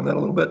stuff on that a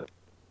little bit?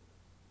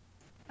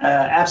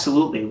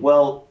 Absolutely.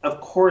 Well,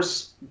 of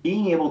course,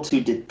 being able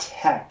to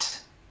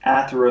detect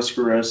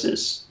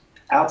atherosclerosis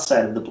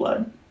outside of the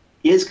blood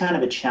is kind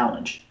of a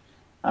challenge.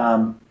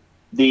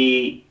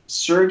 The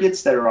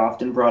surrogates that are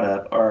often brought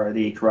up are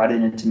the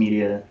carotid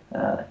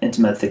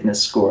intima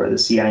thickness score, the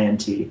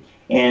CIMT,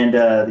 and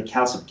the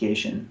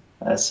calcification,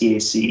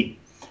 CAC.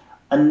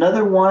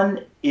 Another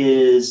one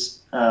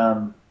is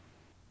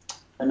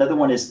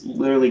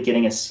literally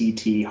getting a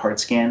CT heart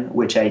scan,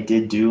 which I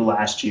did do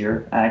last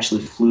year. I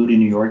actually flew to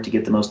New York to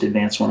get the most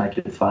advanced one I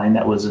could find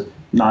that was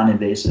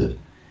non-invasive.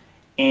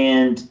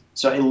 And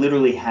so I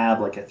literally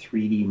have like a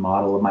 3D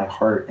model of my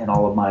heart and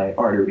all of my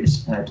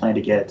arteries, and I plan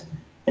to get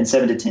in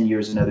 7 to 10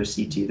 years another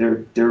CT.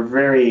 They're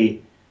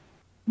very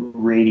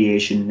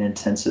radiation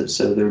intensive,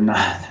 so they're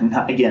not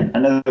again,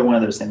 another one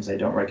of those things I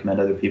don't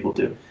recommend other people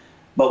do.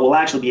 But we'll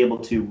actually be able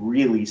to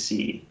really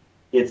see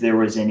if there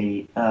was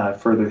any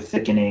further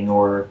thickening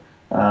or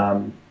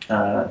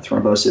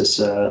thrombosis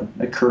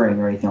occurring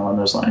or anything along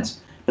those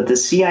lines. But the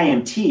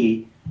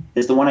CIMT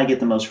is the one I get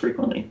the most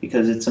frequently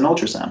because it's an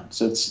ultrasound,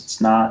 so it's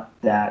not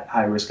that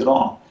high risk at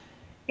all.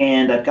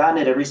 And I've gotten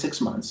it every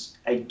 6 months.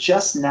 I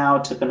just now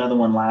took another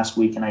one last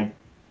week, and I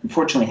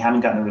unfortunately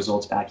haven't gotten the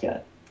results back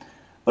yet.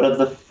 But of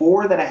the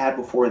 4 that I had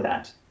before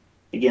that,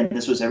 again,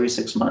 this was every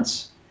 6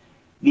 months,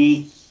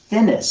 the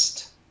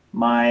thinnest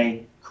my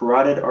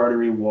carotid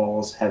artery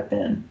walls have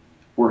been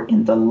were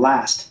in the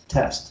last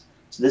test.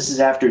 So this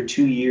is after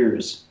 2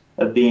 years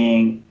of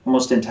being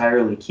almost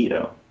entirely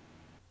keto.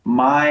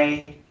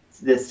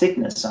 The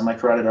thickness on my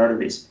carotid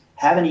arteries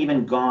haven't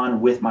even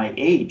gone with my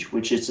age,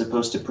 which is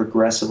supposed to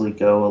progressively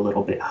go a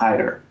little bit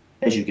higher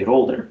as you get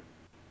older.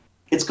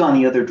 It's gone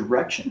the other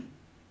direction.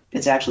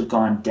 It's actually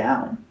gone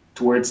down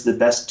towards the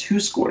best 2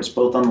 scores,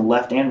 both on the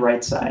left and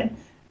right side,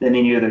 than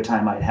any other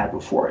time I'd had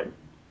before it.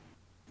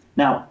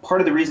 Now, part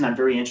of the reason I'm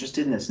very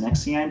interested in this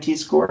next CIMT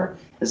score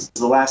is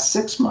the last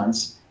 6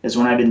 months is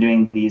when I've been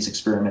doing these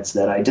experiments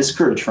that I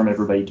discourage from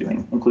everybody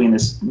doing, including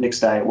this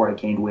mixed diet where I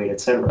gained weight,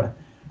 etc.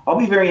 I'll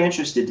be very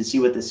interested to see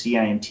what the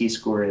CIMT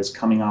score is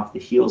coming off the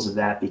heels of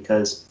that,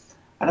 because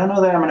I don't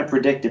know that I'm going to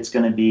predict it's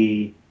going to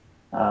be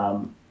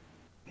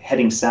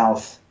heading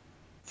south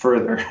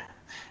further.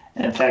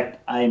 And in fact,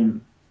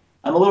 I'm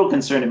a little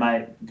concerned it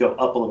might go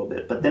up a little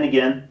bit, but then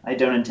again, I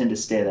don't intend to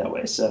stay that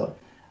way. So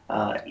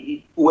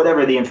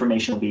whatever the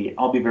information will be,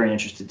 I'll be very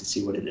interested to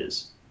see what it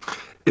is.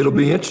 It'll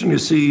be interesting to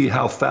see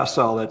how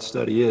facile that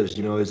study is.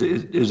 You know,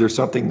 is there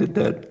something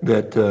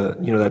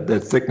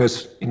that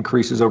thickness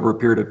increases over a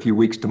period of a few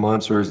weeks to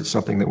months, or is it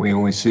something that we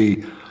only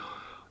see,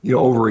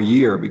 over a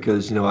year?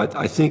 Because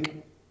I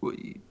think,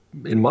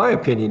 in my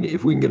opinion,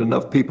 if we can get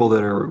enough people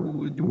that are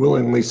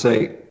willingly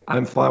say,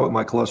 I'm fine with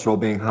my cholesterol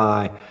being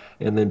high,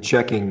 and then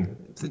checking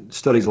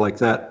studies like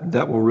that,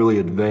 that will really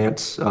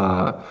advance,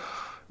 allay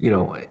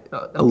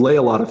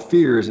a lot of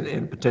fears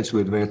and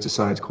potentially advance the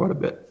science quite a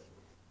bit.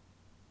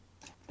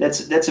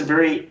 That's a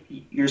very,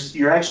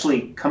 you're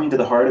actually coming to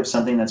the heart of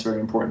something that's very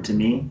important to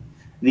me.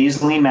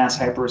 These lean mass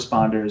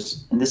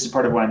hyperresponders, and this is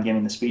part of what I'm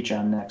giving the speech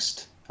on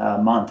next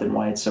month and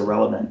why it's so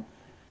relevant.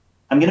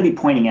 I'm going to be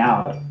pointing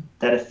out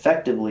that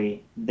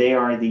effectively they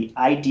are the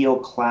ideal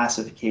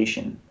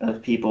classification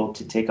of people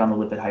to take on the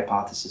lipid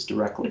hypothesis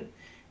directly.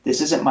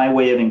 This isn't my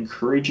way of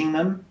encouraging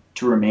them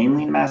to remain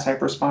lean mass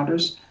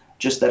hyperresponders,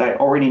 just that I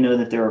already know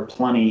that there are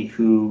plenty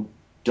who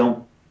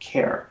don't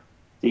care.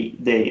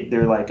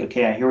 They're like,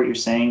 okay, I hear what you're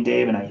saying,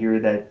 Dave, and I hear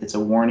that it's a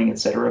warning,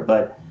 etc.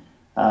 But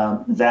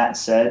that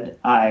said,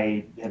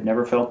 I have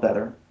never felt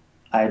better.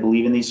 I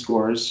believe in these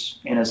scores,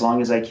 and as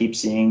long as I keep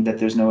seeing that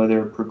there's no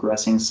other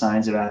progressing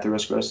signs of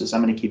atherosclerosis,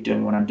 I'm going to keep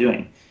doing what I'm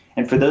doing.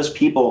 And for those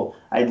people,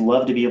 I'd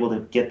love to be able to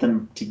get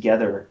them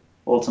together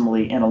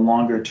ultimately in a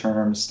longer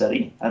term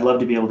study. I'd love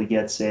to be able to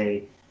get,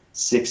 say,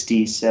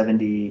 60,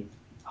 70,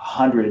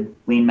 100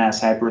 lean mass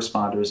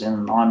hyperresponders in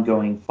an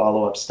ongoing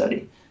follow-up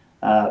study.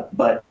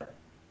 But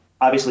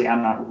obviously,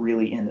 I'm not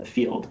really in the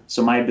field.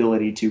 So my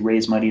ability to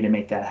raise money to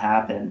make that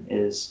happen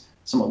is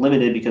somewhat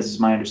limited because, as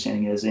my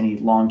understanding is, any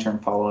long-term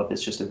follow-up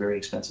is just a very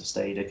expensive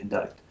study to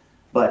conduct.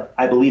 But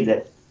I believe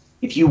that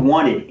if you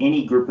wanted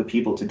any group of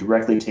people to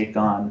directly take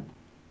on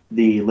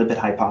the lipid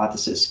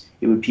hypothesis,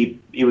 it would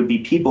be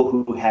people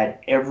who had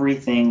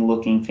everything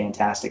looking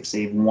fantastic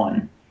save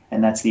one,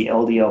 and that's the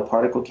LDL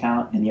particle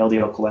count and the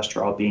LDL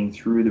cholesterol being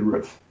through the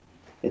roof.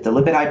 If the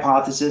lipid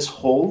hypothesis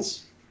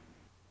holds,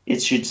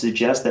 it should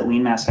suggest that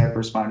lean mass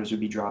hyperresponders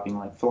would be dropping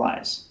like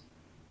flies.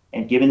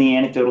 And given the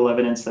anecdotal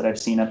evidence that I've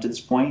seen up to this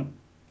point,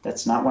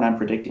 that's not what I'm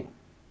predicting.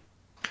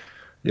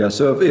 Yeah,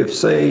 so if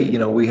say,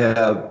 we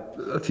have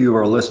a few of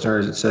our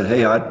listeners that said,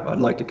 hey, I'd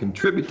like to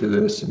contribute to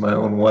this in my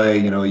own way,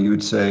 you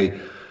would say,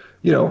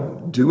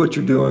 do what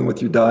you're doing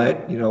with your diet,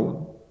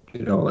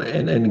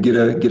 and get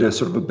a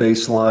sort of a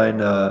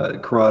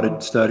baseline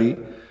carotid study,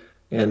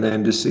 and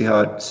then just see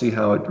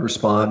how it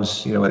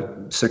responds, at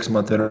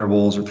 6-month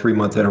intervals or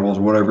 3-month intervals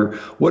or whatever.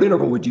 What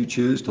interval would you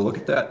choose to look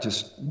at that?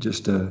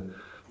 Just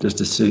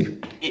to see.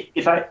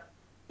 If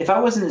I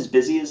wasn't as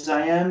busy as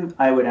I am,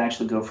 I would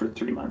actually go for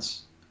 3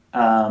 months.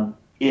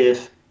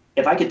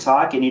 If I could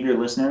talk any of your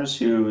listeners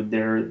who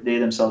they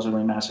themselves are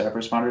lean mass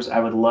hyperresponders, I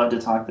would love to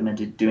talk them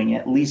into doing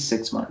at least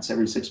 6 months,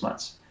 every 6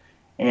 months,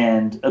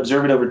 and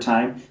observe it over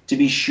time. To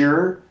be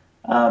sure,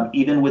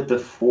 even with the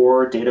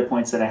 4 data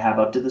points that I have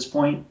up to this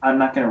point, I'm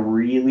not going to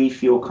really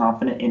feel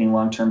confident in any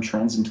long-term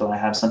trends until I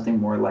have something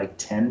more like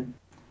 10,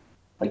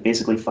 like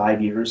basically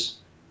 5 years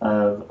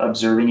of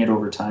observing it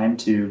over time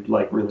to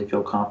really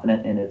feel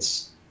confident in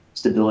its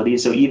stability.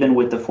 So even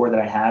with the 4 that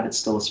I have, it's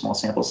still a small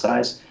sample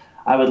size.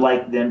 I would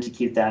like them to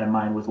keep that in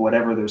mind with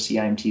whatever their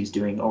CIMT is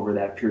doing over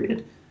that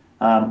period.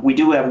 We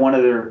do have one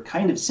other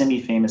kind of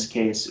semi-famous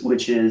case,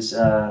 which is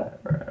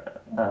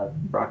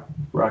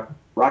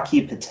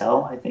Rocky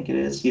Patel, I think it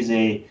is. He's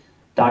a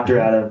doctor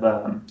out of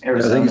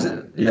Arizona. I think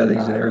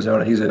he's in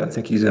Arizona. I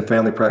think he's a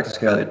family practice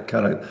guy that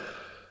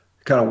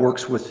kind of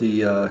works with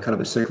the kind of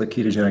a cyclic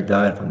ketogenic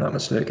diet, if I'm not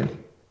mistaken.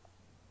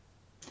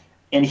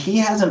 And he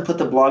hasn't put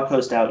the blog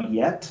post out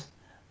yet,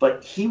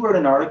 but he wrote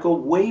an article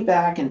way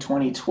back in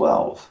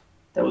 2012.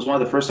 That was one of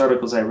the first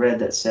articles I read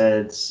that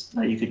said,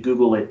 you could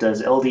Google it,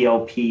 does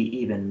LDLP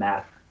even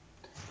matter?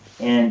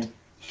 And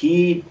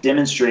he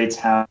demonstrates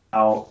how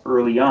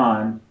early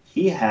on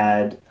he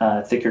had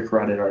thicker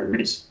carotid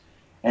arteries,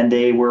 and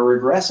they were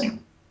regressing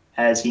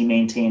as he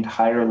maintained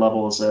higher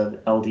levels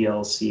of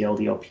LDL-C,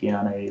 LDLP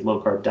on a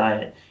low-carb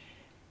diet.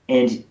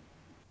 And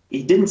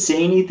he didn't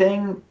say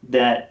anything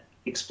that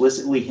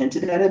explicitly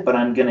hinted at it, but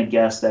I'm going to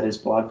guess that his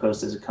blog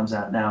post as it comes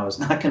out now is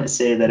not going to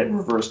say that it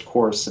reversed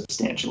course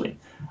substantially.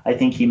 I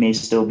think he may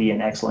still be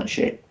in excellent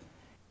shape.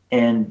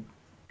 And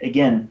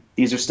again,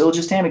 these are still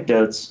just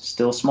anecdotes,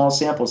 still small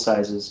sample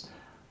sizes,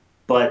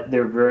 but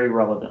they're very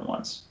relevant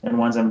ones, and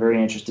ones I'm very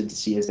interested to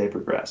see as they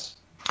progress.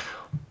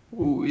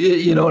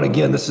 And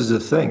again, this is the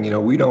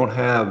thing, we don't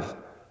have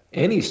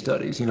any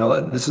studies.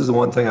 This is the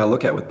one thing I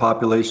look at with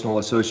populational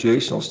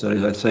associational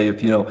studies. I'd say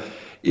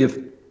if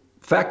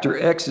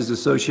factor X is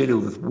associated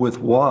with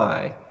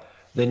Y,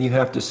 then you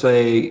have to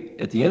say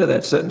at the end of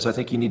that sentence, I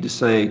think you need to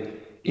say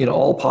in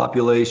all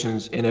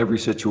populations in every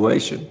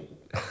situation.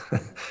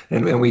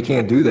 and we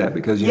can't do that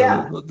because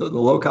the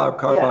low carb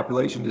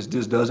population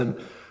just doesn't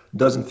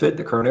fit.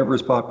 The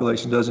carnivorous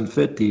population doesn't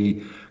fit.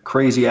 The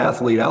crazy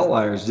athlete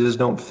outliers just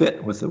don't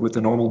fit with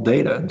the normal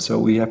data. And so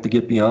we have to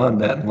get beyond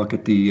that and look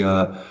at the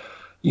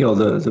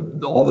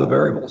all the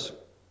variables.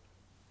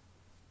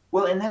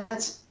 Well, and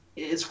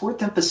it's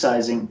worth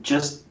emphasizing,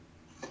 just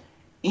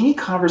any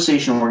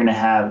conversation we're going to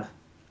have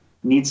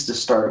needs to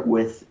start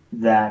with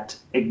that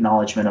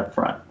acknowledgement up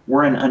front.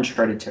 We're in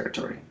uncharted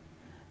territory.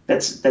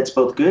 That's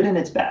both good and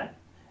it's bad.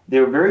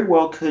 There very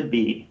well could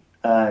be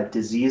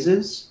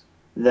diseases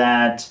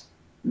that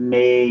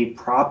may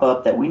prop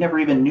up that we never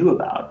even knew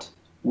about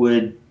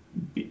would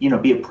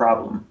be a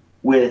problem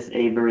with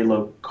a very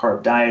low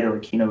carb diet or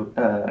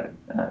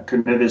a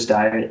carnivorous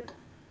diet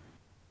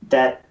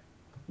that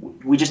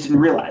we just didn't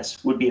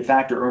realize would be a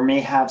factor, or may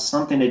have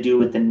something to do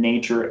with the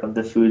nature of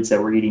the foods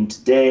that we're eating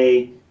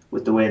today,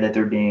 with the way that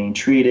they're being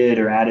treated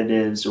or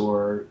additives,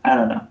 or I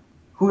don't know,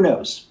 who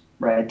knows,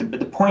 right? But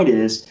the point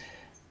is,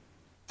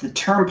 the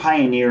term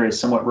pioneer is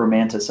somewhat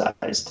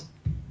romanticized,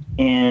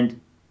 and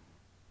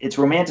it's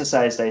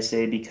romanticized, I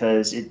say,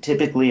 because it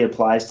typically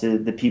applies to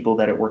the people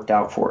that it worked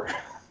out for,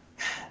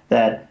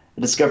 that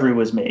the discovery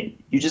was made.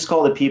 You just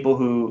call the people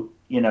who,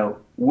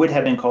 would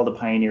have been called a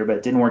pioneer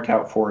but didn't work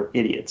out for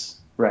idiots,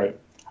 right?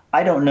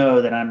 I don't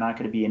know that I'm not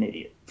going to be an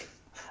idiot.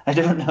 I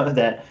don't know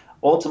that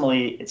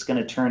ultimately it's going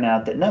to turn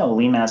out that no,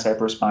 lean mass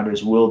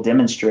hyperresponders will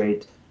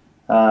demonstrate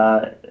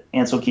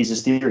Ansel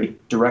Keys' theory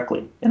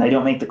directly. And I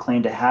don't make the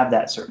claim to have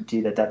that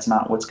certainty that that's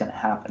not what's going to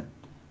happen.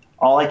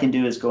 All I can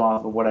do is go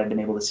off of what I've been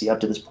able to see up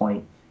to this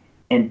point.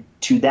 And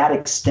to that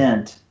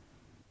extent,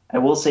 I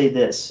will say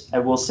this. I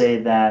will say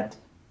that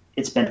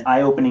it's been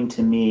eye-opening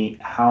to me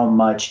how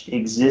much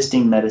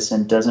existing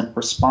medicine doesn't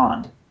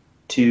respond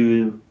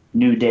to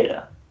new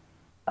data.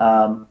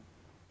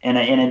 And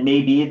it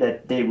may be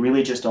that they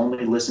really just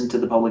only listen to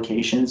the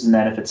publications, and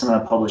that if it's in a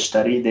published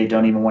study, they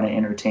don't even want to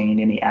entertain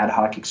any ad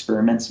hoc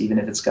experiments, even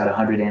if it's got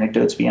 100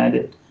 anecdotes behind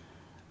it.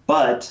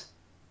 But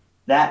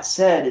that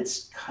said,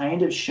 it's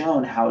kind of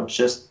shown how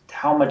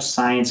much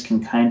science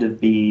can kind of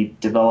be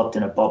developed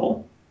in a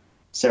bubble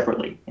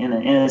separately. In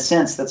a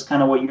sense, that's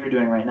kind of what you're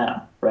doing right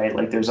now, right?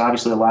 Like there's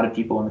obviously a lot of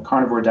people in the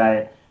carnivore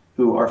diet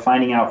who are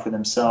finding out for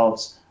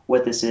themselves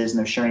what this is, and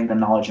they're sharing the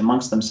knowledge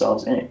amongst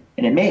themselves. And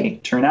it may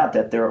turn out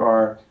that there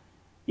are,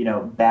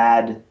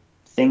 bad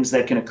things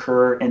that can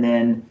occur, and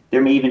then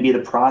there may even be the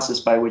process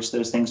by which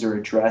those things are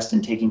addressed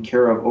and taken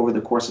care of over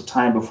the course of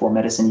time before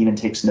medicine even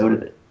takes note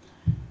of it.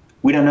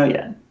 We don't know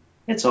yet.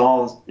 It's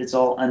all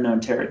unknown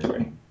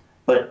territory.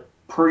 But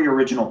per your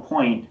original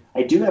point,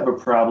 I do have a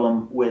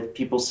problem with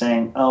people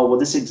saying, oh, well,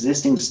 this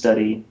existing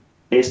study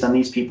based on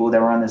these people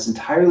that were on this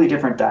entirely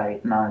different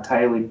diet and on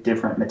entirely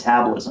different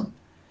metabolism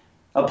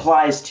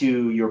applies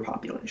to your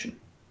population.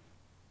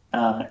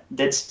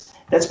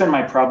 That's been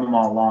my problem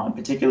all along,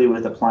 particularly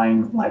with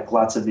applying like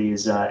lots of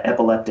these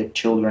epileptic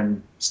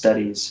children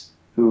studies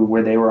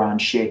where they were on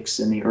shakes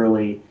in the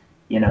early,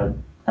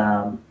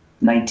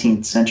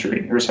 19th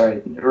century,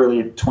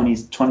 early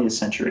 20th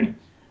century.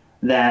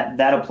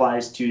 That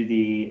applies to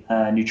the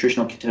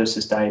nutritional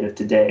ketosis diet of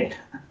today.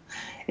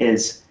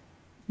 That's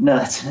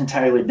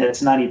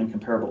not even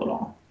comparable at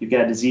all. You've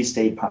got a disease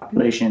state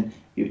population.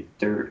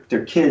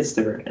 They're kids.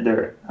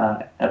 They're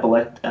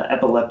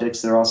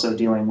epileptics. They're also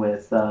dealing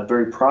with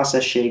very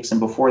processed shakes, and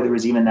before there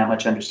was even that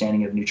much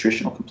understanding of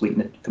nutritional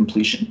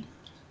completion.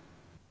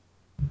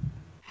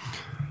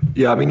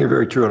 Yeah, I mean, you're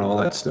very true on all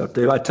that stuff,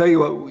 Dave. I tell you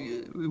what,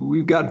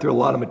 we've gotten through a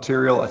lot of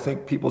material. I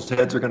think people's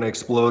heads are going to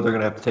explode. They're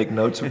going to have to take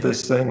notes of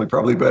this thing. We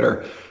probably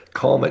better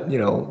calm it,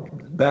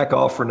 back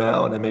off for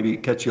now, and then maybe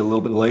catch you a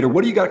little bit later.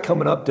 What do you got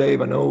coming up,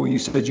 Dave? I know you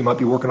said you might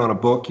be working on a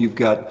book. You've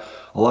got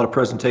a lot of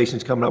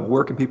presentations coming up.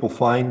 Where can people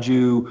find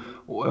you?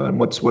 And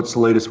what's the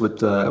latest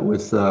with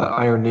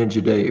Iron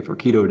Ninja Dave or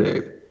Keto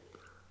Dave?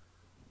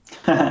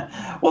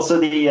 Well,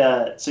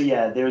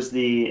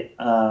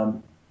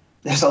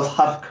 there's a lot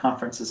of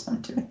conferences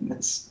I'm doing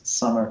this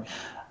summer.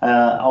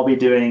 I'll be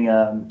doing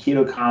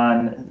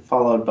KetoCon,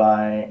 followed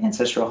by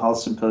Ancestral Health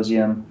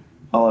Symposium,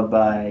 followed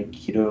by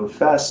Keto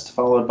Fest,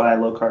 followed by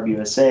Low Carb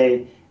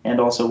USA, and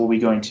also we'll be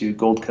going to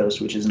Gold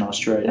Coast, which is in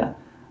Australia.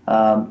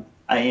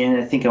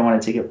 I think I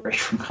want to take a break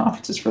from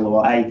conferences for a little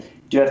while. I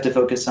do have to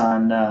focus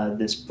on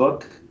this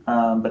book,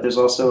 but there's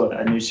also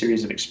a new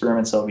series of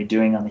experiments I'll be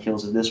doing on the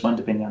heels of this one,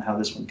 depending on how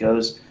this one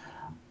goes.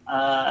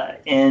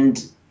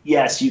 And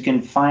yes, you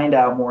can find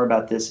out more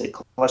about this at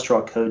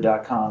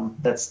cholesterolcode.com.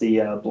 That's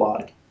the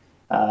blog.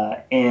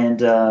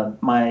 And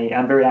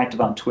I'm very active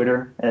on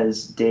Twitter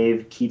as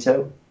Dave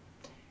Keto.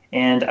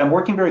 And I'm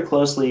working very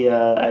closely.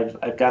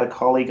 I've got a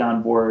colleague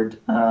on board,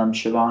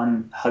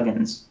 Siobhan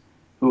Huggins,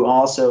 who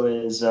also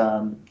is,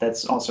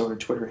 that's also her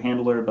Twitter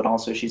handler, but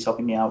also she's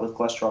helping me out with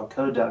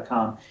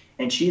cholesterolcode.com.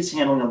 And she's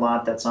handling a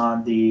lot that's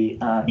on the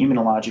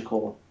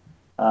immunological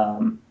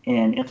and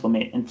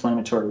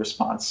inflammatory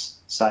response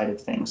side of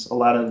things. A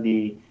lot of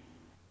the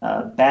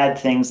bad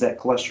things that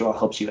cholesterol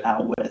helps you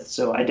out with.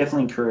 So I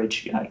definitely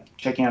encourage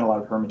checking out a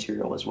lot of her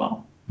material as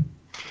well.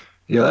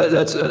 Yeah,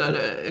 that's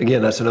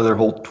another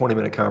whole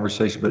 20-minute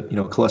conversation, but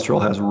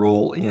cholesterol has a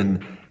role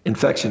in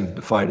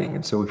infection fighting,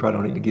 and so we probably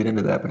don't need to get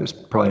into that, but it's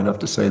probably enough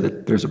to say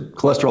that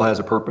cholesterol has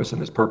a purpose,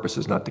 and its purpose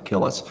is not to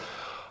kill us.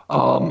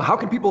 How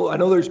can people? I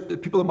know there's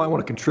people that might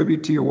want to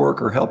contribute to your work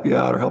or help you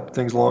out or help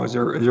things along. Is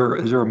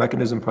there a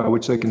mechanism by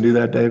which they can do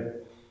that, Dave?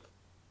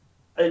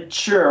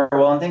 Sure.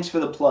 Well, and thanks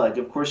for the plug.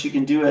 Of course, you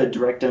can do a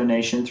direct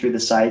donation through the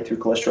site through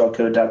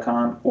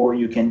cholesterolcode.com, or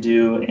you can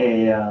do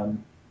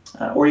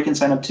or you can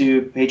sign up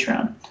to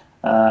Patreon.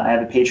 I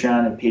have a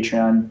Patreon at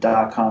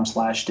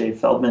patreon.com/Dave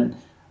Feldman.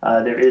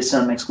 There is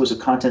some exclusive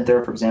content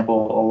there. For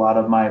example, a lot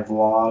of my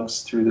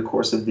vlogs through the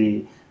course of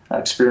the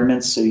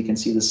experiments, so you can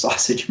see the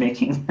sausage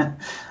making,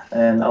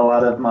 and a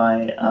lot of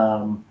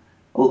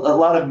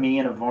me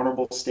in a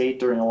vulnerable state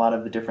during a lot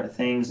of the different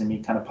things, and me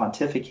kind of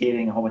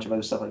pontificating, a whole bunch of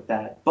other stuff like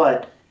that.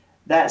 But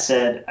that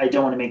said, I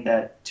don't want to make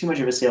that too much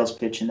of a sales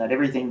pitch, and that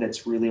everything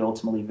that's really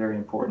ultimately very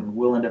important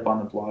will end up on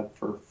the blog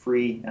for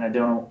free. And I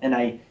don't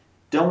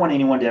want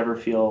anyone to ever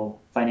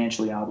feel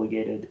financially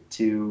obligated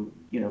to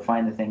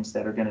find the things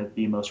that are going to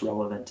be most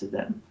relevant to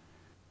them.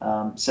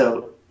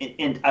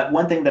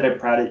 One thing that I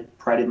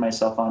prided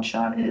myself on,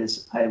 Sean,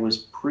 is I was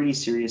pretty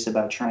serious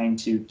about trying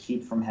to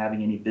keep from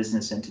having any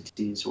business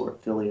entities or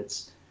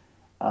affiliates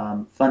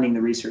funding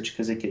the research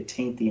because it could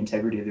taint the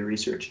integrity of the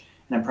research.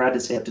 And I'm proud to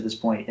say up to this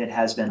point, it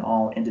has been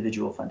all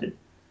individual funded.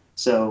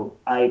 So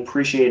I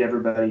appreciate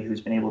everybody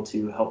who's been able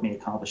to help me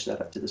accomplish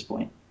that up to this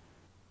point.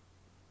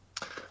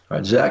 All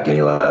right, Zach,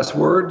 any last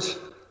words?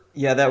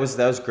 Yeah, that was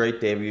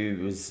great, Dave.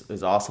 It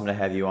was awesome to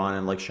have you on,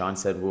 and like Sean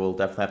said, we'll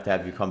definitely have to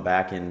have you come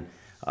back and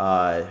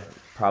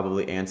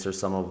probably answer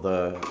some of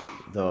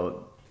the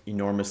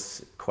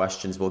enormous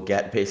questions we'll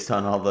get based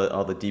on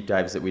all the deep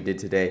dives that we did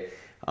today.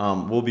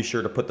 We'll be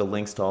sure to put the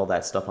links to all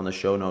that stuff on the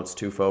show notes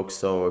too, folks.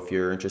 So if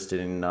you're interested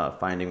in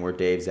finding where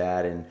Dave's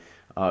at and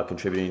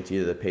contributing to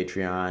either the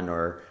Patreon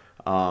or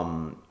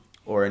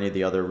any of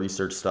the other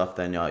research stuff,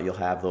 then you'll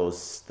have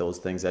those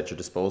things at your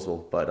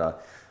disposal.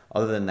 But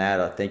other than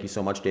that, thank you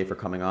so much, Dave, for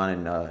coming on,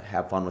 and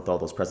have fun with all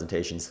those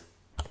presentations.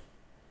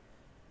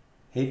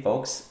 Hey,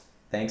 folks.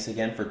 Thanks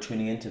again for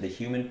tuning in to the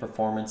Human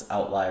Performance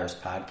Outliers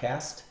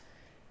podcast.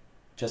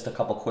 Just a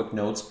couple quick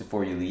notes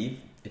before you leave.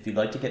 If you'd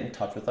like to get in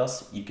touch with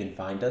us, you can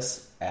find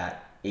us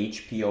at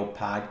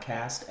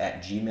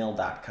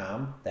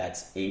hpopodcast@gmail.com.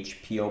 That's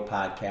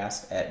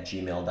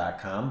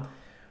hpopodcast@gmail.com.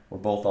 We're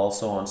both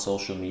also on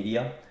social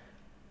media.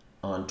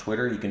 On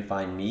Twitter, you can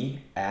find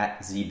me at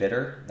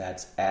zbitter.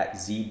 That's at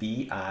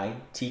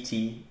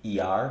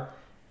ZBITTER.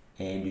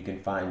 And you can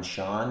find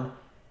Sean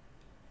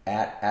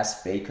at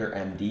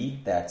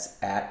SBakerMD. That's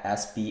at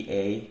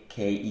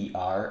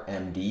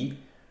SBAKERMD.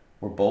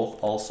 We're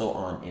both also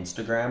on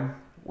Instagram,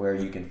 where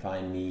you can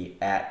find me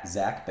at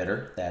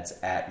ZachBitter. That's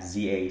at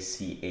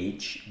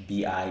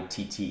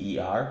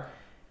ZACHBITTER.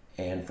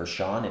 And for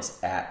Sean,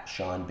 it's at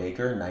Sean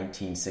Baker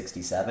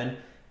 1967.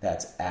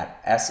 That's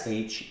at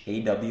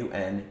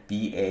SHAWNBAKER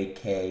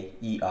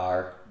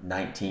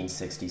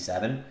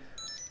 1967.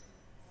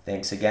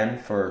 Thanks again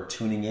for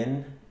tuning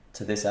in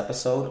to this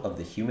episode of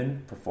the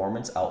Human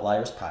Performance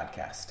Outliers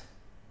podcast.